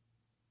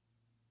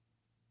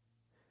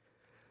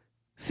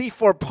 See,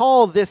 for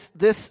Paul, this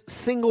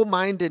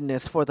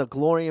single-mindedness for the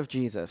glory of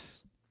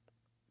Jesus,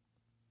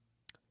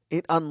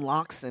 it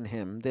unlocks in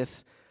him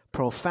this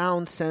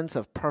profound sense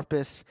of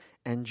purpose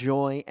and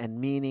joy and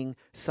meaning,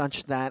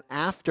 such that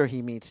after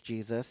he meets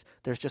Jesus,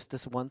 there's just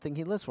this one thing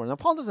he lives for. Now,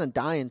 Paul doesn't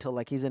die until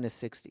he's in his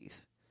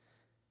 60s.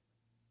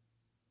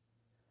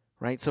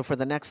 Right? So for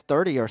the next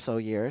 30 or so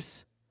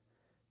years,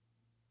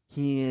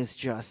 he is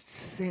just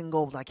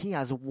single, he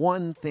has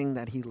one thing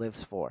that he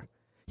lives for.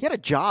 He had a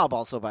job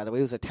also, by the way.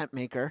 He was a tent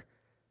maker.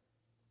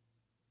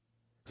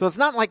 So it's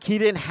not like he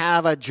didn't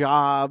have a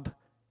job.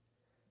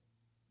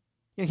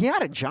 He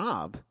had a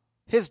job.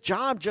 His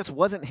job just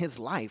wasn't his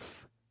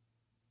life.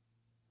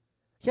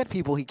 He had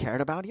people he cared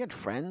about. He had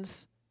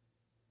friends.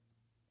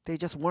 They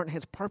just weren't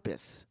his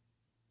purpose.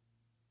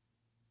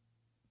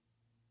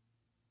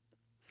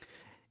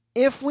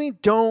 If we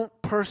don't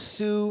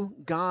pursue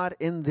God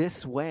in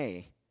this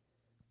way,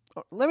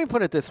 let me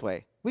put it this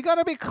way. We got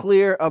to be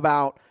clear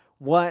about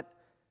what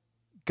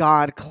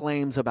God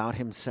claims about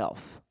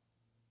himself.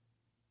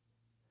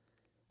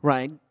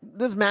 Right?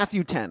 This is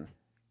Matthew 10.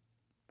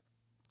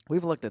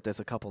 We've looked at this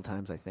a couple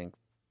times, I think,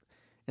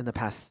 in the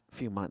past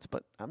few months,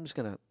 but I'm just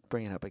going to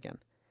bring it up again.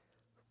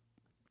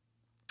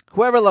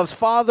 Whoever loves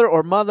father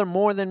or mother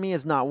more than me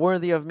is not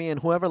worthy of me, and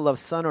whoever loves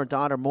son or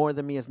daughter more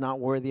than me is not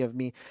worthy of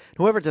me.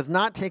 Whoever does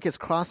not take his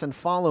cross and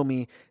follow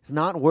me is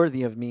not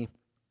worthy of me.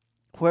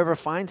 Whoever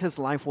finds his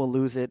life will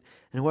lose it,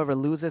 and whoever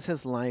loses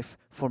his life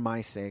for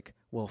my sake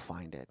will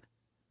find it.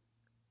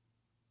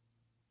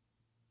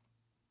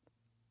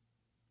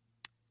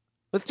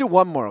 Let's do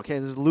one more, okay?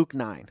 This is Luke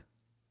 9.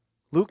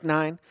 Luke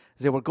 9,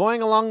 as they were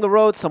going along the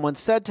road, someone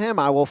said to him,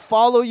 I will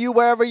follow you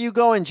wherever you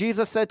go. And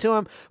Jesus said to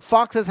him,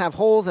 foxes have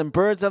holes and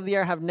birds of the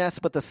air have nests,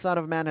 but the Son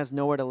of Man has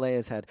nowhere to lay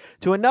his head.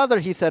 To another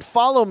he said,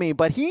 follow me.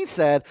 But he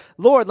said,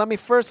 Lord, let me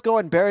first go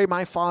and bury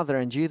my father.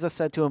 And Jesus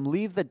said to him,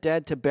 leave the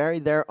dead to bury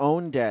their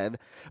own dead.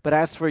 But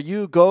as for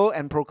you, go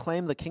and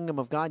proclaim the kingdom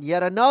of God.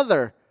 Yet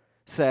another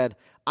said,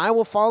 I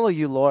will follow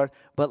you, Lord,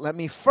 but let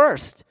me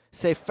first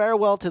say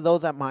farewell to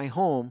those at my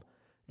home.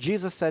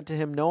 Jesus said to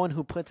him, no one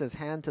who puts his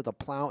hand to the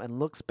plow and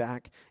looks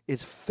back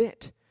is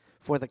fit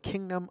for the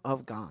kingdom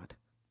of God.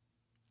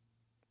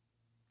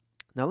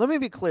 Now let me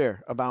be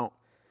clear about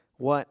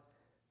what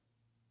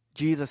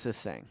Jesus is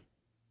saying.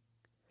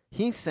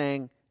 He's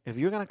saying, if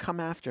you're going to come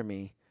after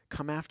me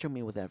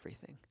with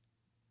everything.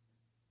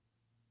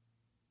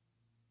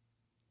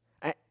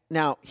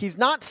 Now, he's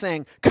not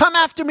saying, come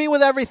after me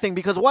with everything,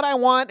 because what I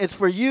want is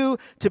for you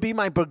to be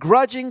my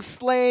begrudging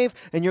slave,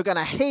 and you're going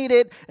to hate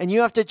it, and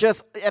you have to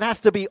it has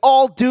to be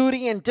all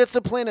duty and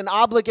discipline and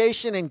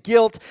obligation and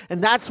guilt,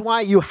 and that's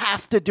why you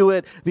have to do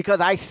it, because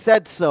I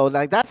said so.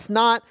 That's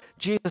not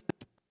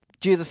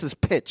Jesus's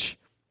pitch.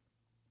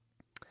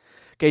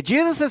 Okay,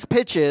 Jesus's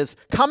pitch is,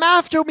 come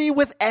after me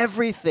with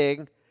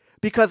everything,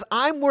 because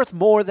I'm worth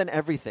more than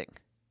everything.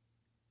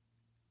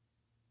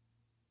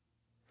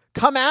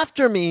 Come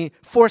after me,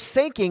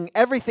 forsaking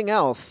everything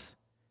else,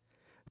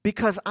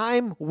 because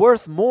I'm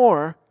worth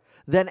more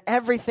than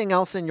everything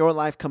else in your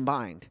life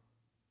combined.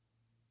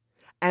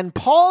 And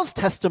Paul's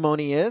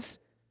testimony is,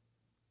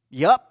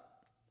 yep,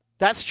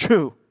 that's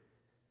true.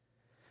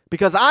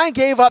 Because I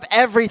gave up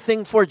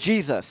everything for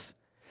Jesus.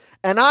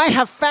 And I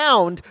have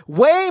found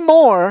way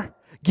more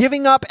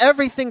giving up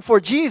everything for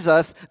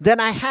Jesus than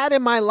I had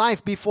in my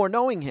life before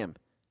knowing him.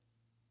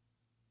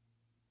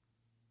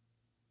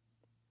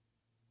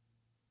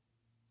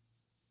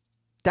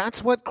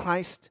 That's what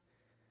Christ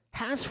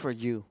has for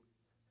you,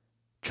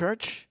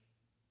 church.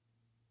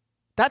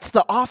 That's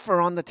the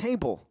offer on the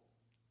table.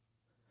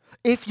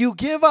 If you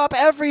give up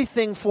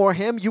everything for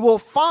him, you will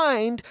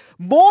find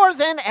more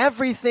than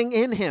everything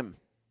in him.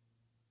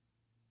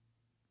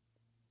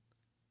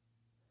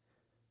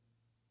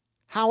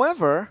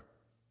 However,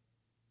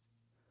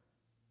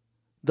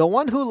 the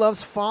one who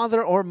loves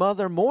father or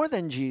mother more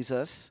than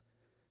Jesus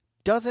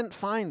doesn't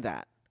find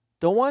that.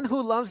 The one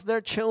who loves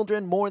their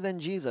children more than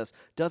Jesus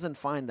doesn't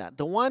find that.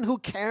 The one who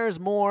cares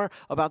more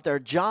about their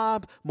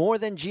job more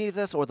than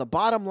Jesus, or the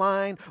bottom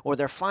line, or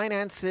their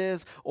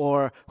finances,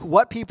 or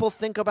what people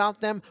think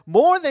about them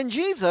more than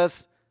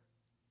Jesus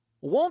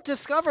won't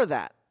discover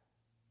that.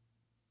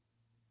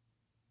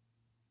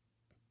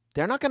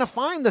 They're not going to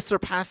find the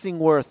surpassing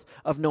worth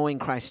of knowing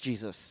Christ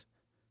Jesus.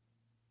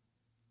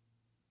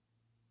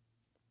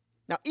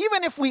 Now,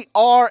 even if we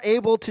are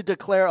able to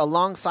declare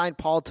alongside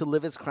Paul to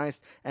live as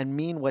Christ and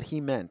mean what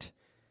he meant,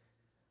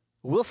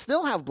 we'll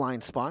still have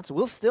blind spots,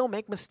 we'll still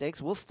make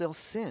mistakes, we'll still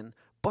sin.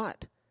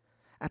 But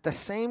at the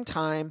same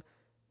time,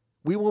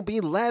 we will be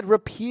led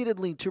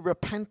repeatedly to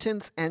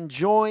repentance and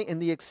joy in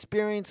the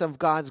experience of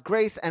God's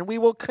grace, and we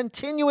will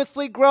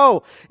continuously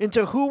grow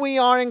into who we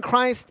are in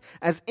Christ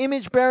as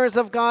image bearers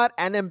of God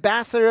and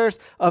ambassadors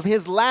of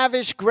his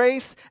lavish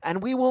grace,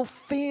 and we will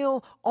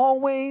feel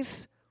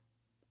always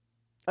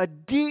a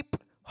deep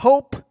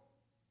hope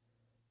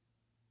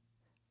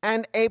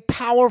and a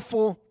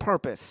powerful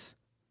purpose.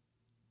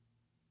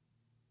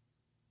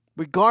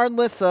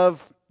 Regardless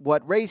of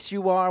what race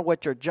you are,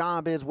 what your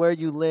job is, where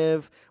you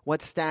live,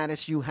 what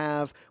status you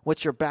have,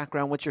 what's your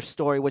background, what's your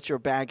story, what's your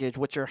baggage,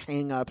 what's your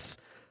hang-ups,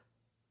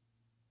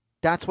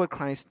 that's what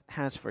Christ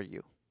has for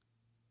you.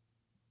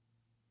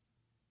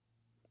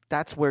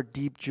 That's where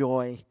deep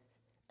joy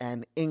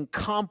and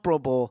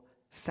incomparable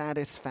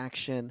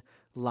satisfaction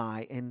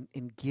lie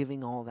in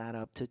giving all that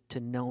up to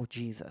know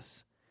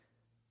Jesus.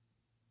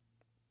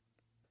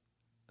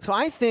 So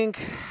I think,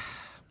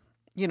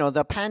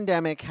 the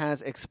pandemic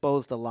has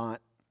exposed a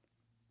lot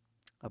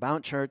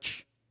about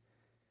church.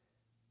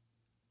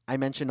 I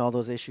mentioned all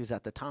those issues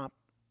at the top.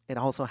 It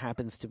also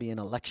happens to be an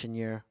election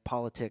year.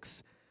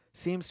 Politics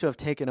seems to have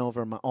taken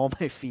over all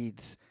my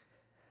feeds.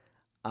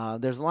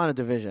 There's a lot of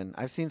division.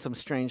 I've seen some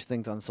strange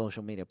things on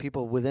social media.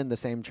 People within the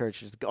same church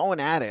just going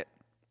at it.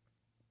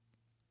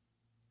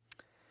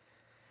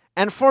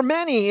 And for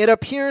many, it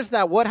appears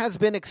that what has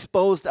been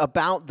exposed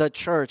about the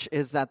church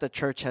is that the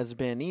church has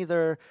been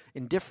either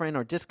indifferent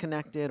or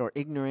disconnected or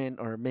ignorant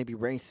or maybe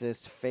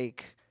racist,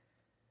 fake,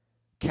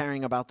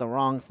 caring about the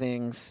wrong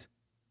things.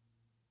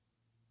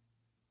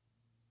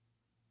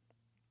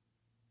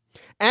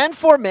 And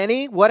for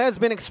many, what has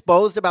been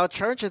exposed about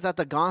church is that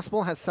the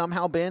gospel has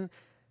somehow been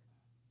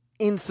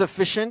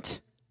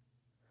insufficient.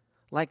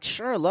 Like,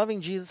 sure,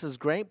 loving Jesus is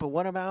great, but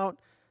what about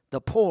the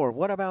poor?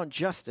 What about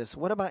justice?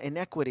 What about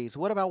inequities?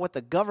 What about what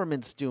the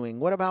government's doing?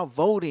 What about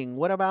voting?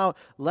 What about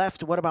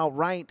left? What about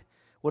right?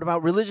 What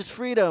about religious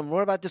freedom?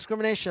 What about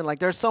discrimination? Like,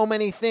 there's so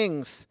many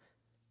things.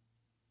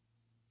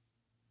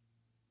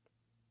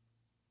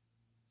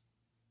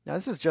 Now,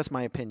 this is just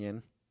my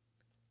opinion.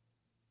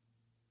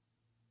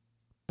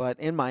 But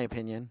in my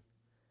opinion,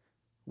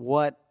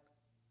 what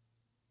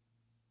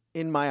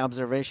in my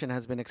observation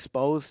has been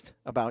exposed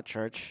about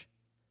church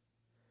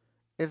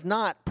is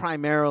not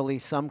primarily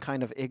some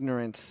kind of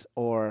ignorance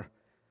or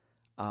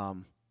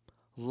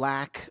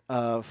lack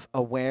of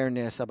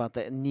awareness about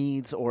the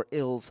needs or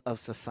ills of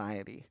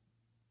society.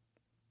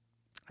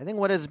 I think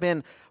what has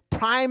been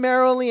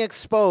primarily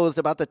exposed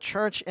about the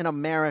church in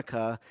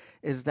America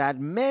is that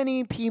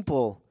many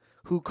people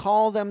who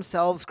call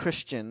themselves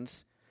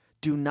Christians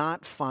do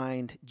not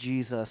find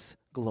Jesus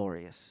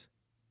glorious.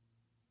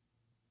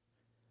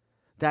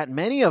 That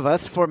many of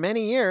us, for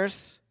many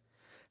years,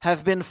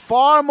 have been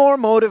far more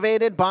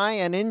motivated by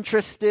and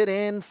interested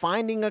in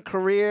finding a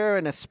career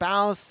and a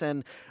spouse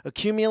and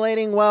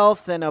accumulating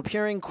wealth and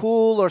appearing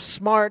cool or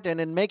smart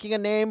and in making a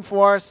name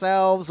for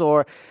ourselves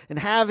or in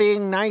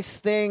having nice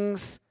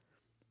things.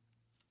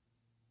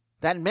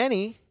 That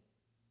many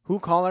who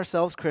call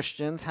ourselves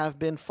Christians have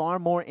been far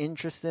more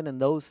interested in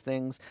those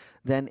things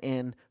than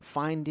in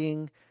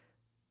finding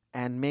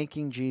and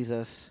making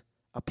Jesus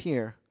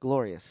appear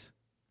glorious.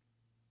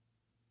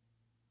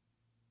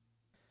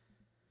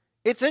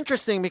 It's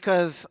interesting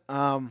because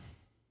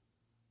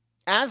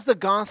as the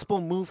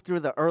gospel moved through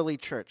the early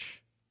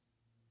church,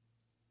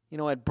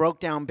 it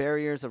broke down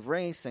barriers of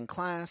race and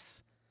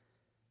class,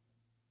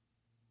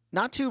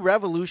 not to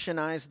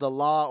revolutionize the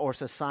law or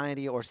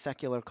society or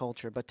secular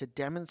culture, but to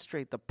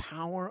demonstrate the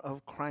power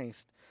of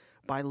Christ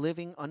by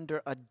living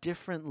under a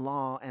different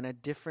law and a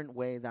different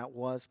way that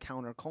was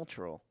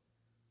countercultural.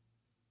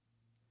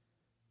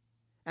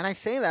 And I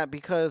say that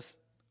because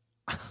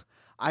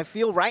I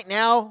feel right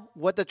now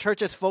what the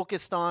church is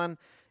focused on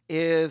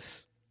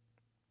is,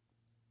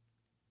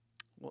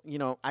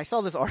 I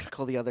saw this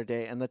article the other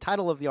day, and the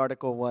title of the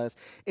article was,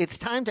 "It's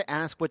time to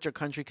ask what your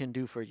country can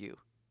do for you."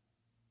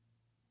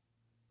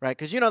 Right?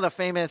 Because the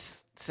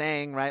famous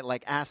saying, right?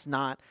 Like, ask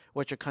not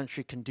what your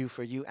country can do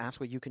for you,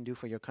 ask what you can do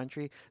for your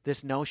country.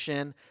 This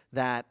notion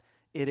that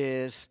it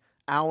is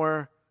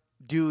our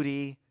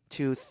duty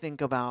to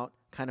think about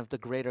kind of the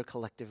greater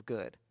collective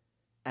good.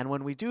 And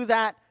when we do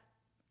that,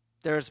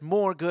 there's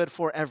more good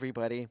for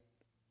everybody.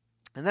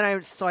 And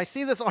then I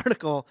see this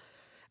article,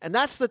 And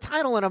that's the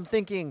title, and I'm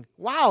thinking,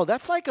 wow,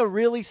 that's like a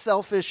really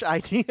selfish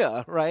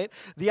idea, right?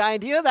 The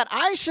idea that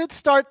I should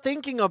start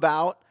thinking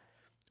about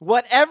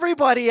what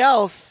everybody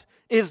else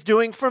is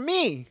doing for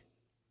me.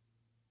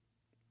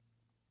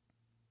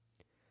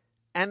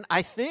 And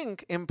I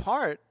think, in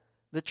part,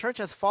 the church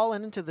has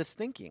fallen into this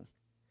thinking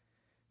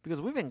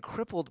because we've been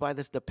crippled by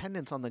this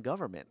dependence on the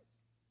government.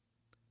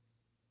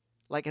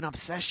 Like an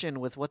obsession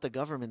with what the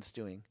government's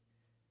doing.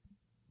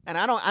 And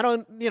I don't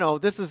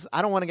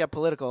want to get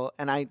political,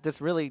 and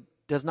this really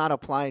does not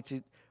apply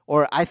to,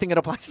 or I think it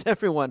applies to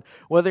everyone,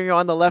 whether you're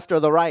on the left or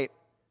the right.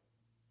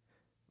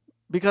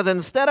 Because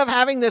instead of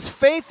having this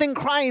faith in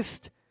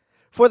Christ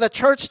for the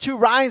church to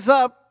rise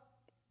up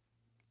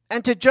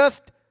and to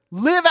just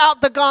live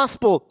out the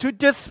gospel, to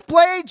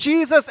display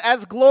Jesus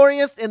as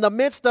glorious in the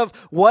midst of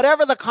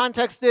whatever the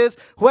context is,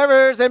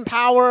 whoever's in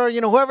power,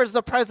 whoever's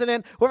the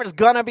president, whoever's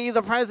gonna be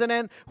the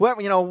president,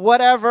 whoever,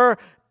 whatever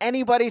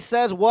anybody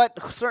says,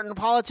 what certain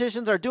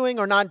politicians are doing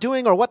or not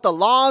doing, or what the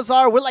laws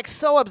are. We're like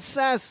so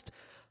obsessed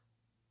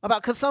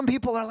about, because some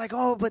people are like,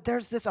 oh, but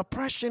there's this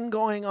oppression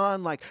going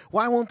on. Like,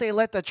 why won't they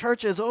let the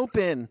churches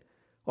open?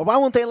 Or why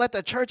won't they let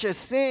the churches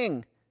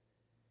sing?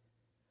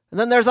 And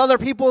then there's other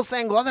people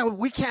saying, well,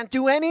 we can't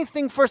do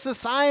anything for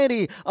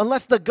society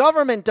unless the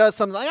government does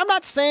something. Like, I'm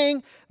not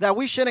saying that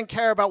we shouldn't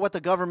care about what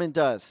the government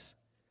does.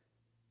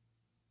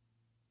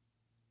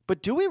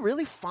 But do we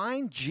really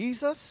find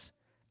Jesus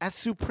as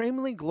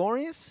supremely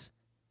glorious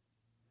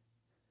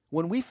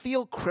when we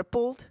feel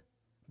crippled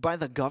by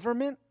the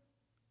government?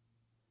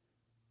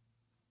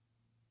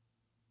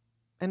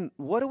 And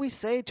what do we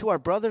say to our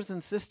brothers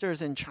and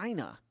sisters in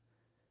China?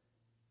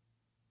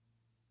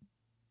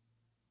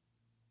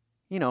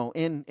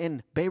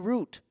 In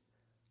Beirut.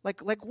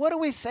 Like what do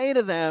we say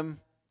to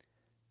them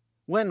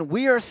when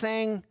we are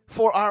saying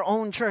for our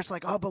own church,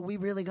 like, oh, but we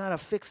really got to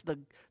fix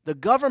the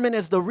government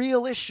is the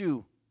real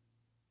issue.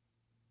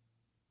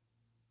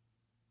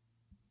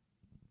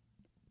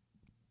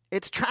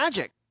 It's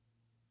tragic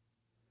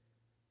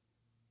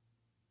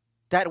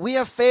that we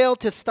have failed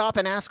to stop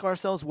and ask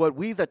ourselves what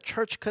we, the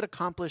church, could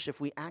accomplish if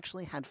we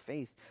actually had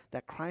faith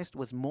that Christ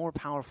was more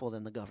powerful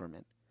than the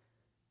government.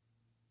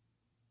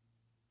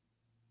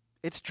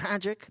 It's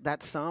tragic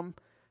that some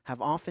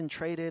have often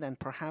traded and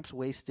perhaps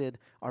wasted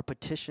our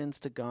petitions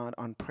to God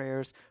on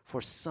prayers for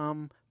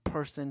some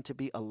person to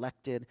be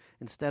elected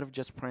instead of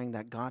just praying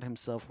that God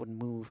himself would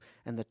move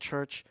and the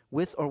church,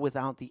 with or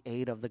without the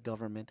aid of the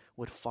government,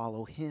 would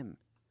follow him.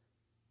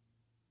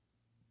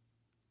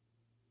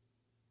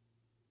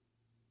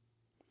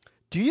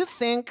 Do you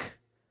think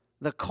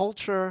the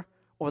culture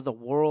or the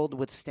world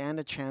would stand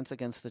a chance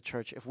against the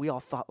church if we all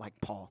thought like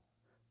Paul?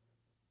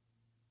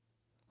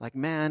 Like,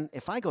 man,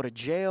 if I go to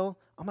jail,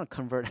 I'm going to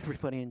convert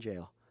everybody in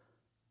jail.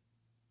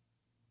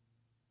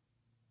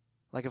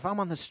 Like, if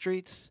I'm on the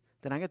streets,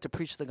 then I get to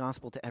preach the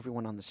gospel to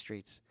everyone on the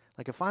streets.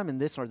 Like, if I'm in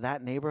this or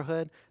that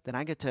neighborhood, then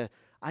I get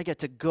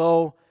to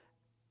go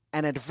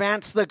and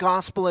advance the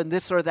gospel in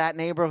this or that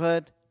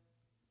neighborhood.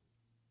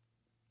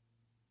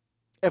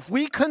 If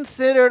we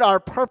considered our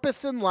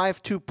purpose in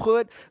life to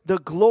put the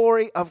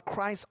glory of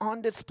Christ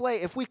on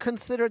display, if we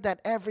considered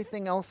that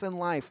everything else in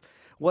life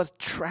was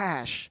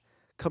trash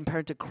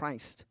compared to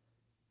Christ.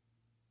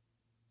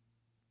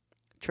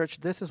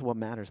 Church, this is what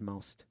matters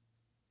most.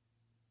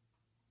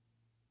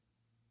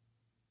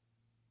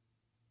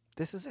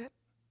 This is it.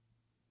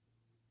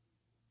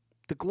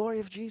 The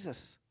glory of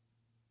Jesus.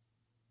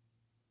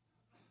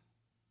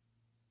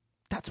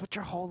 That's what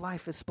your whole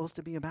life is supposed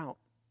to be about.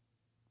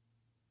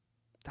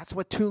 That's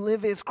what to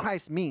live is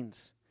Christ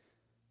means.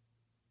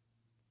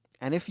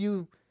 And if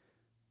you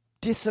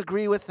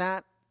disagree with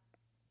that,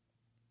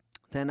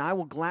 then I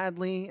will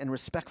gladly and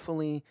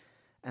respectfully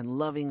and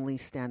lovingly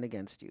stand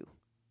against you.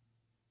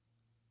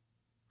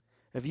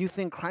 If you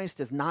think Christ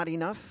is not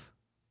enough,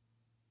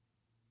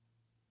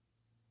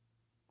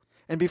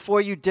 and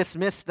before you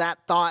dismiss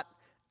that thought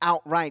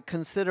outright,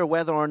 consider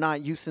whether or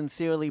not you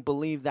sincerely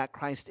believe that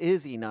Christ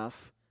is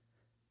enough,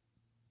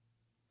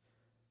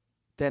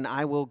 then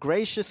I will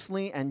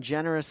graciously and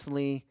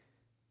generously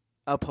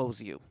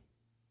oppose you.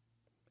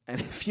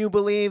 And if you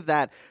believe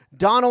that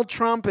Donald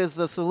Trump is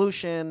the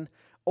solution,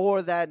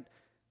 or that,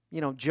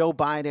 Joe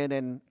Biden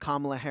and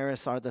Kamala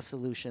Harris are the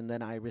solution,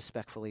 then I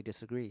respectfully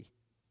disagree.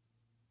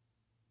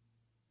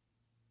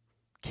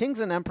 Kings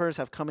and emperors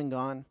have come and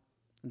gone.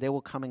 They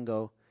will come and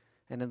go.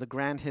 And in the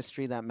grand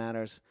history that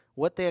matters,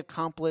 what they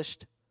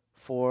accomplished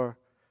for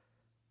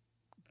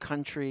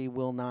country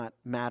will not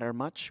matter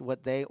much.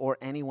 What they or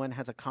anyone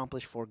has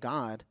accomplished for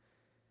God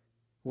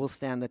will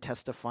stand the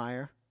test of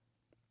fire.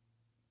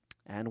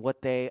 And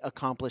what they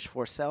accomplish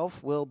for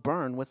self will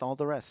burn with all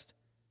the rest.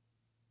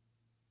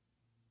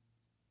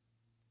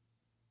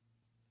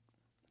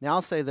 Now,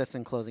 I'll say this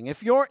in closing.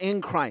 If you're in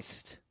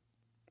Christ,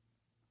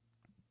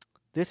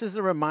 this is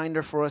a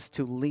reminder for us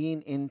to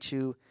lean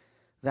into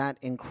that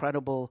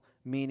incredible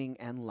meaning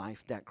and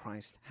life that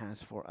Christ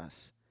has for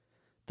us.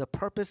 The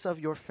purpose of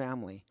your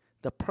family,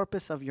 the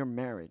purpose of your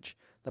marriage,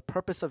 the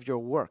purpose of your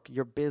work,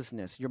 your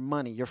business, your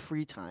money, your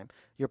free time,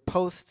 your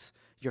posts,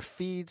 your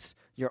feeds,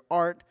 your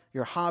art,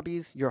 your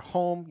hobbies, your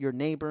home, your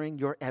neighboring,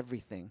 your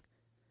everything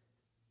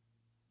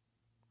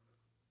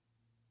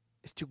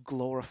is to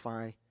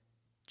glorify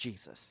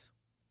Jesus,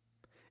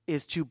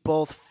 is to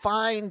both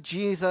find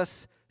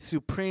Jesus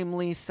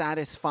supremely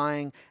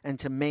satisfying and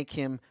to make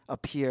him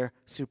appear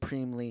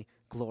supremely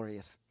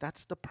glorious.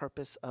 That's the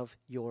purpose of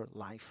your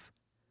life.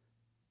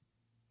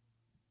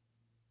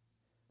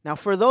 Now,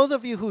 for those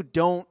of you who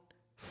don't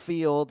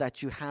feel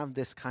that you have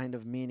this kind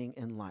of meaning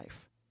in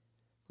life,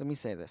 let me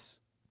say this.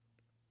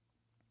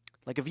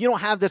 Like, if you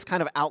don't have this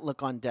kind of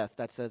outlook on death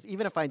that says,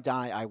 even if I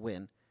die, I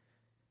win.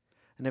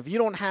 And if you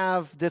don't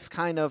have this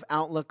kind of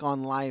outlook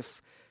on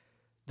life,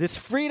 this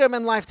freedom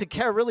in life to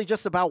care really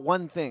just about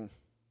one thing.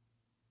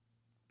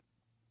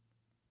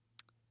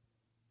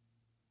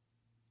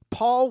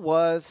 Paul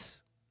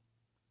was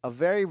a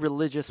very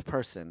religious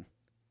person,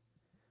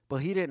 but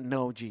he didn't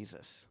know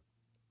Jesus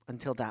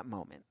until that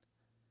moment.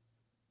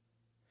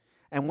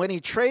 And when he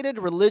traded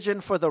religion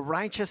for the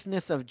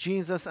righteousness of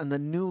Jesus and the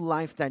new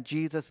life that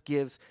Jesus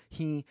gives,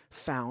 he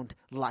found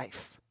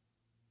life.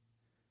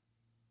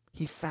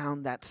 He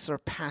found that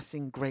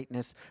surpassing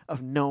greatness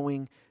of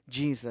knowing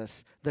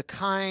Jesus, the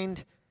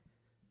kind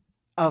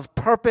of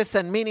purpose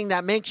and meaning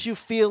that makes you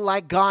feel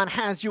like God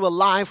has you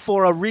alive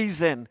for a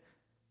reason.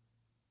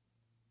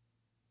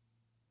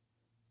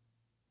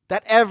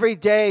 That every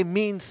day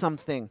means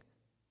something.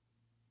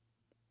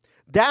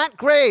 That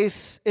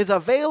grace is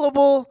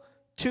available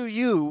to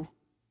you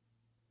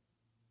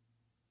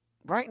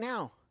right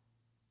now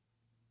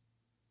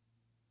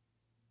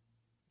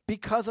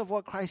because of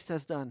what Christ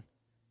has done.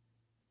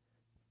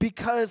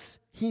 Because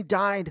he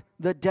died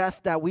the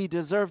death that we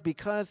deserve,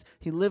 because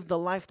he lived the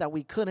life that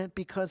we couldn't,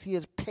 because he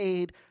has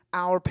paid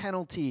our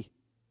penalty.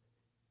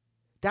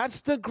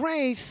 That's the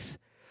grace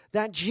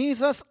that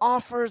Jesus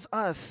offers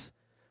us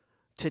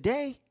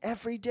today,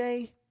 every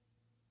day.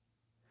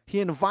 He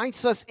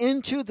invites us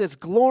into this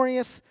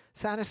glorious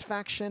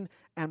satisfaction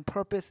and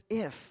purpose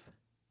if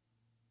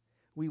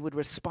we would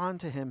respond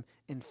to him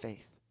in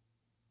faith.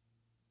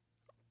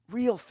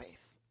 Real faith.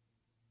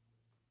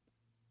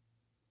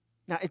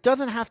 Now, it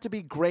doesn't have to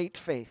be great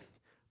faith,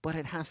 but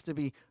it has to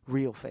be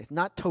real faith,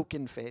 not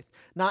token faith,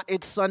 not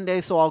it's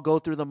Sunday, so I'll go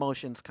through the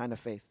motions kind of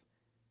faith.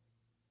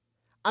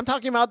 I'm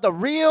talking about the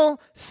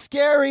real,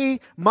 scary,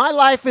 my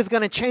life is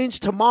going to change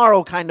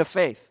tomorrow kind of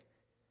faith.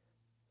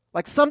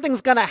 Like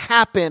something's going to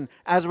happen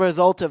as a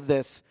result of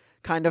this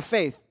kind of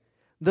faith.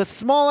 The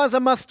small as a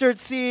mustard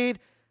seed,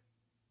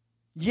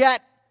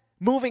 yet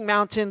moving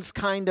mountains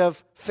kind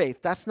of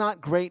faith. That's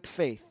not great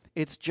faith.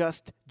 It's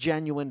just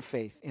genuine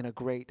faith in a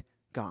great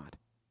God.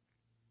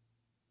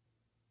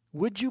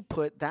 Would you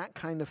put that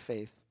kind of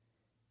faith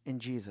in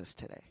Jesus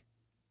today?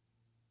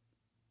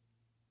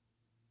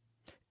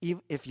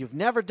 If you've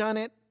never done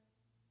it,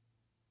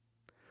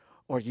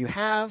 or you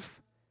have,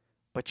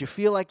 but you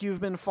feel like you've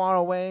been far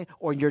away,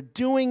 or you're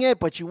doing it,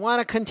 but you want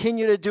to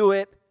continue to do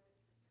it,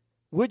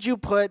 would you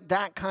put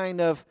that kind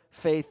of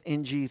faith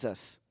in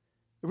Jesus?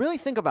 Really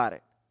think about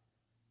it,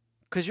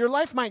 because your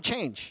life might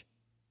change.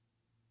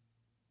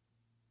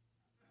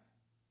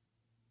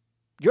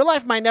 Your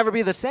life might never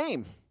be the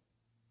same.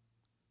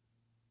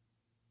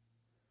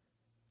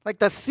 Like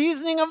the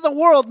seasoning of the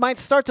world might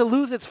start to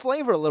lose its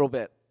flavor a little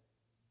bit.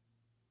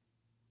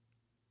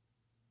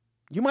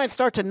 You might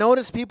start to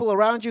notice people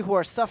around you who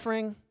are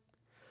suffering.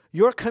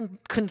 Your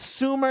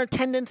consumer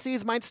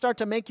tendencies might start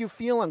to make you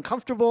feel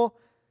uncomfortable.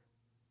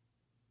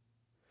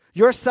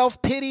 Your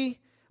self-pity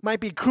might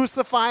be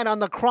crucified on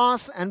the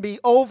cross and be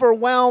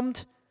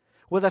overwhelmed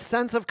with a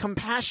sense of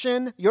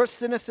compassion. Your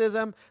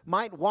cynicism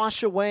might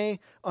wash away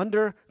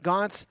under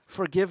God's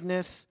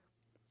forgiveness,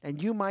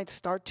 and you might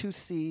start to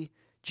see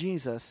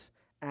Jesus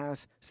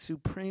as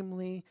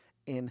supremely,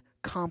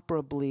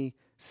 incomparably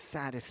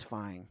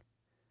satisfying,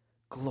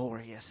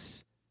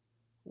 glorious,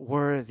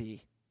 worthy.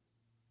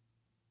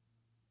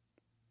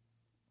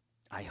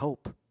 I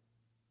hope.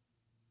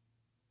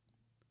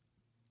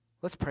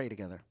 Let's pray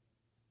together.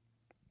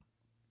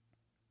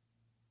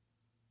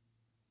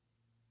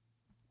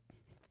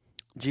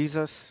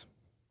 Jesus,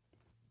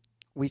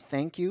 we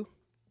thank you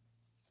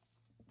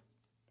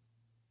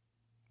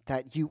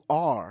that you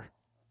are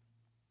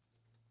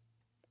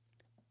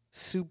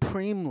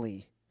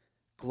supremely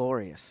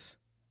glorious.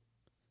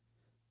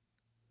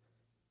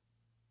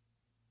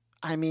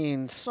 I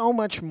mean, so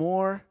much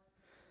more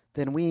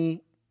than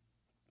we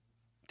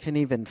can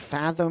even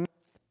fathom,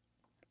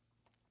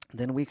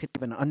 than we could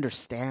even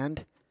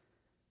understand.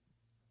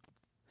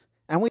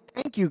 And we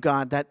thank you,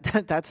 God,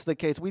 that's the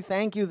case. We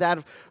thank you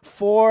that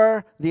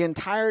for the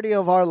entirety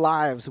of our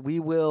lives, we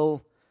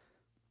will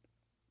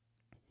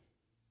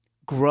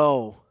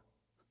grow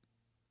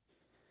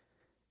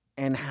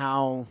in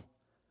how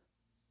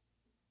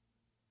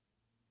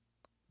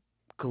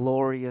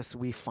glorious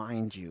we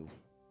find you.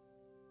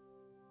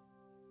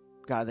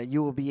 God, that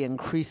you will be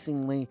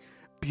increasingly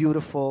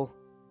beautiful,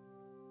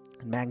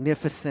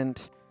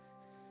 magnificent,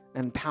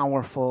 and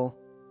powerful,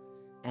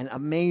 and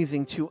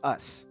amazing to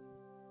us.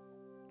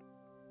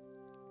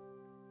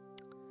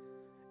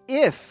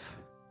 if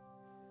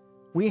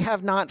we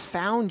have not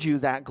found you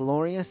that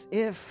glorious,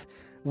 if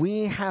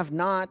we have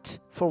not,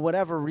 for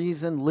whatever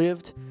reason,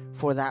 lived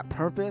for that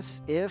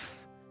purpose,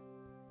 if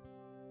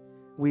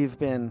we've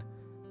been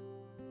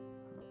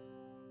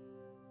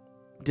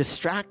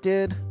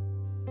distracted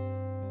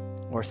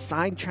or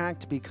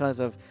sidetracked because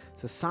of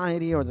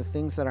society or the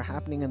things that are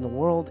happening in the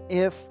world,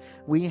 if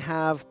we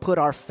have put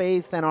our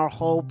faith and our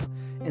hope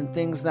in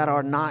things that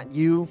are not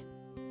you,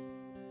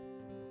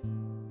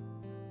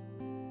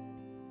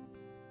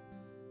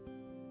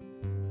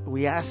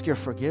 we ask your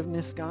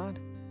forgiveness, God.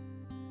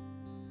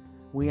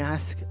 We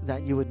ask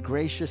that you would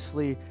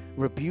graciously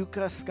rebuke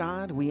us,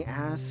 God. We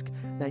ask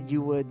that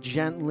you would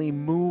gently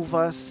move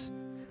us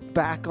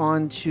back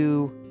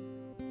onto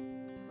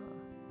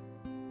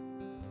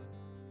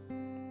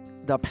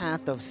the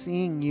path of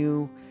seeing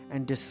you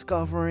and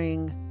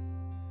discovering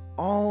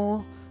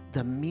all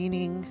the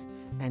meaning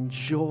and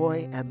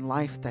joy and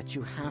life that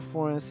you have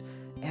for us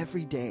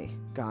every day,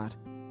 God.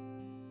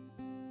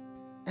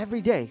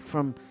 Every day,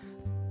 from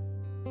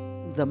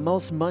the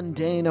most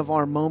mundane of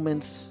our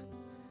moments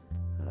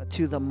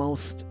to the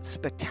most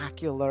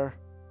spectacular,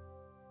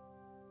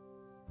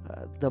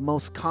 the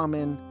most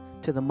common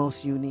to the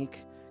most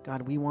unique.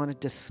 God, we want to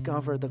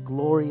discover the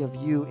glory of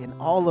you in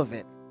all of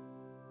it.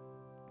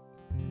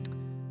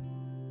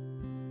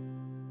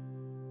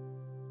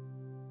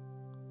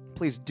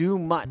 Please do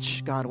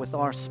much, God, with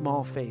our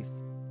small faith,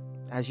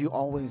 as you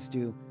always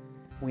do.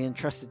 We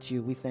entrust it to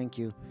you. We thank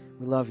you.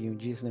 We love you. In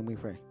Jesus' name we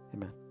pray.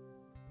 Amen.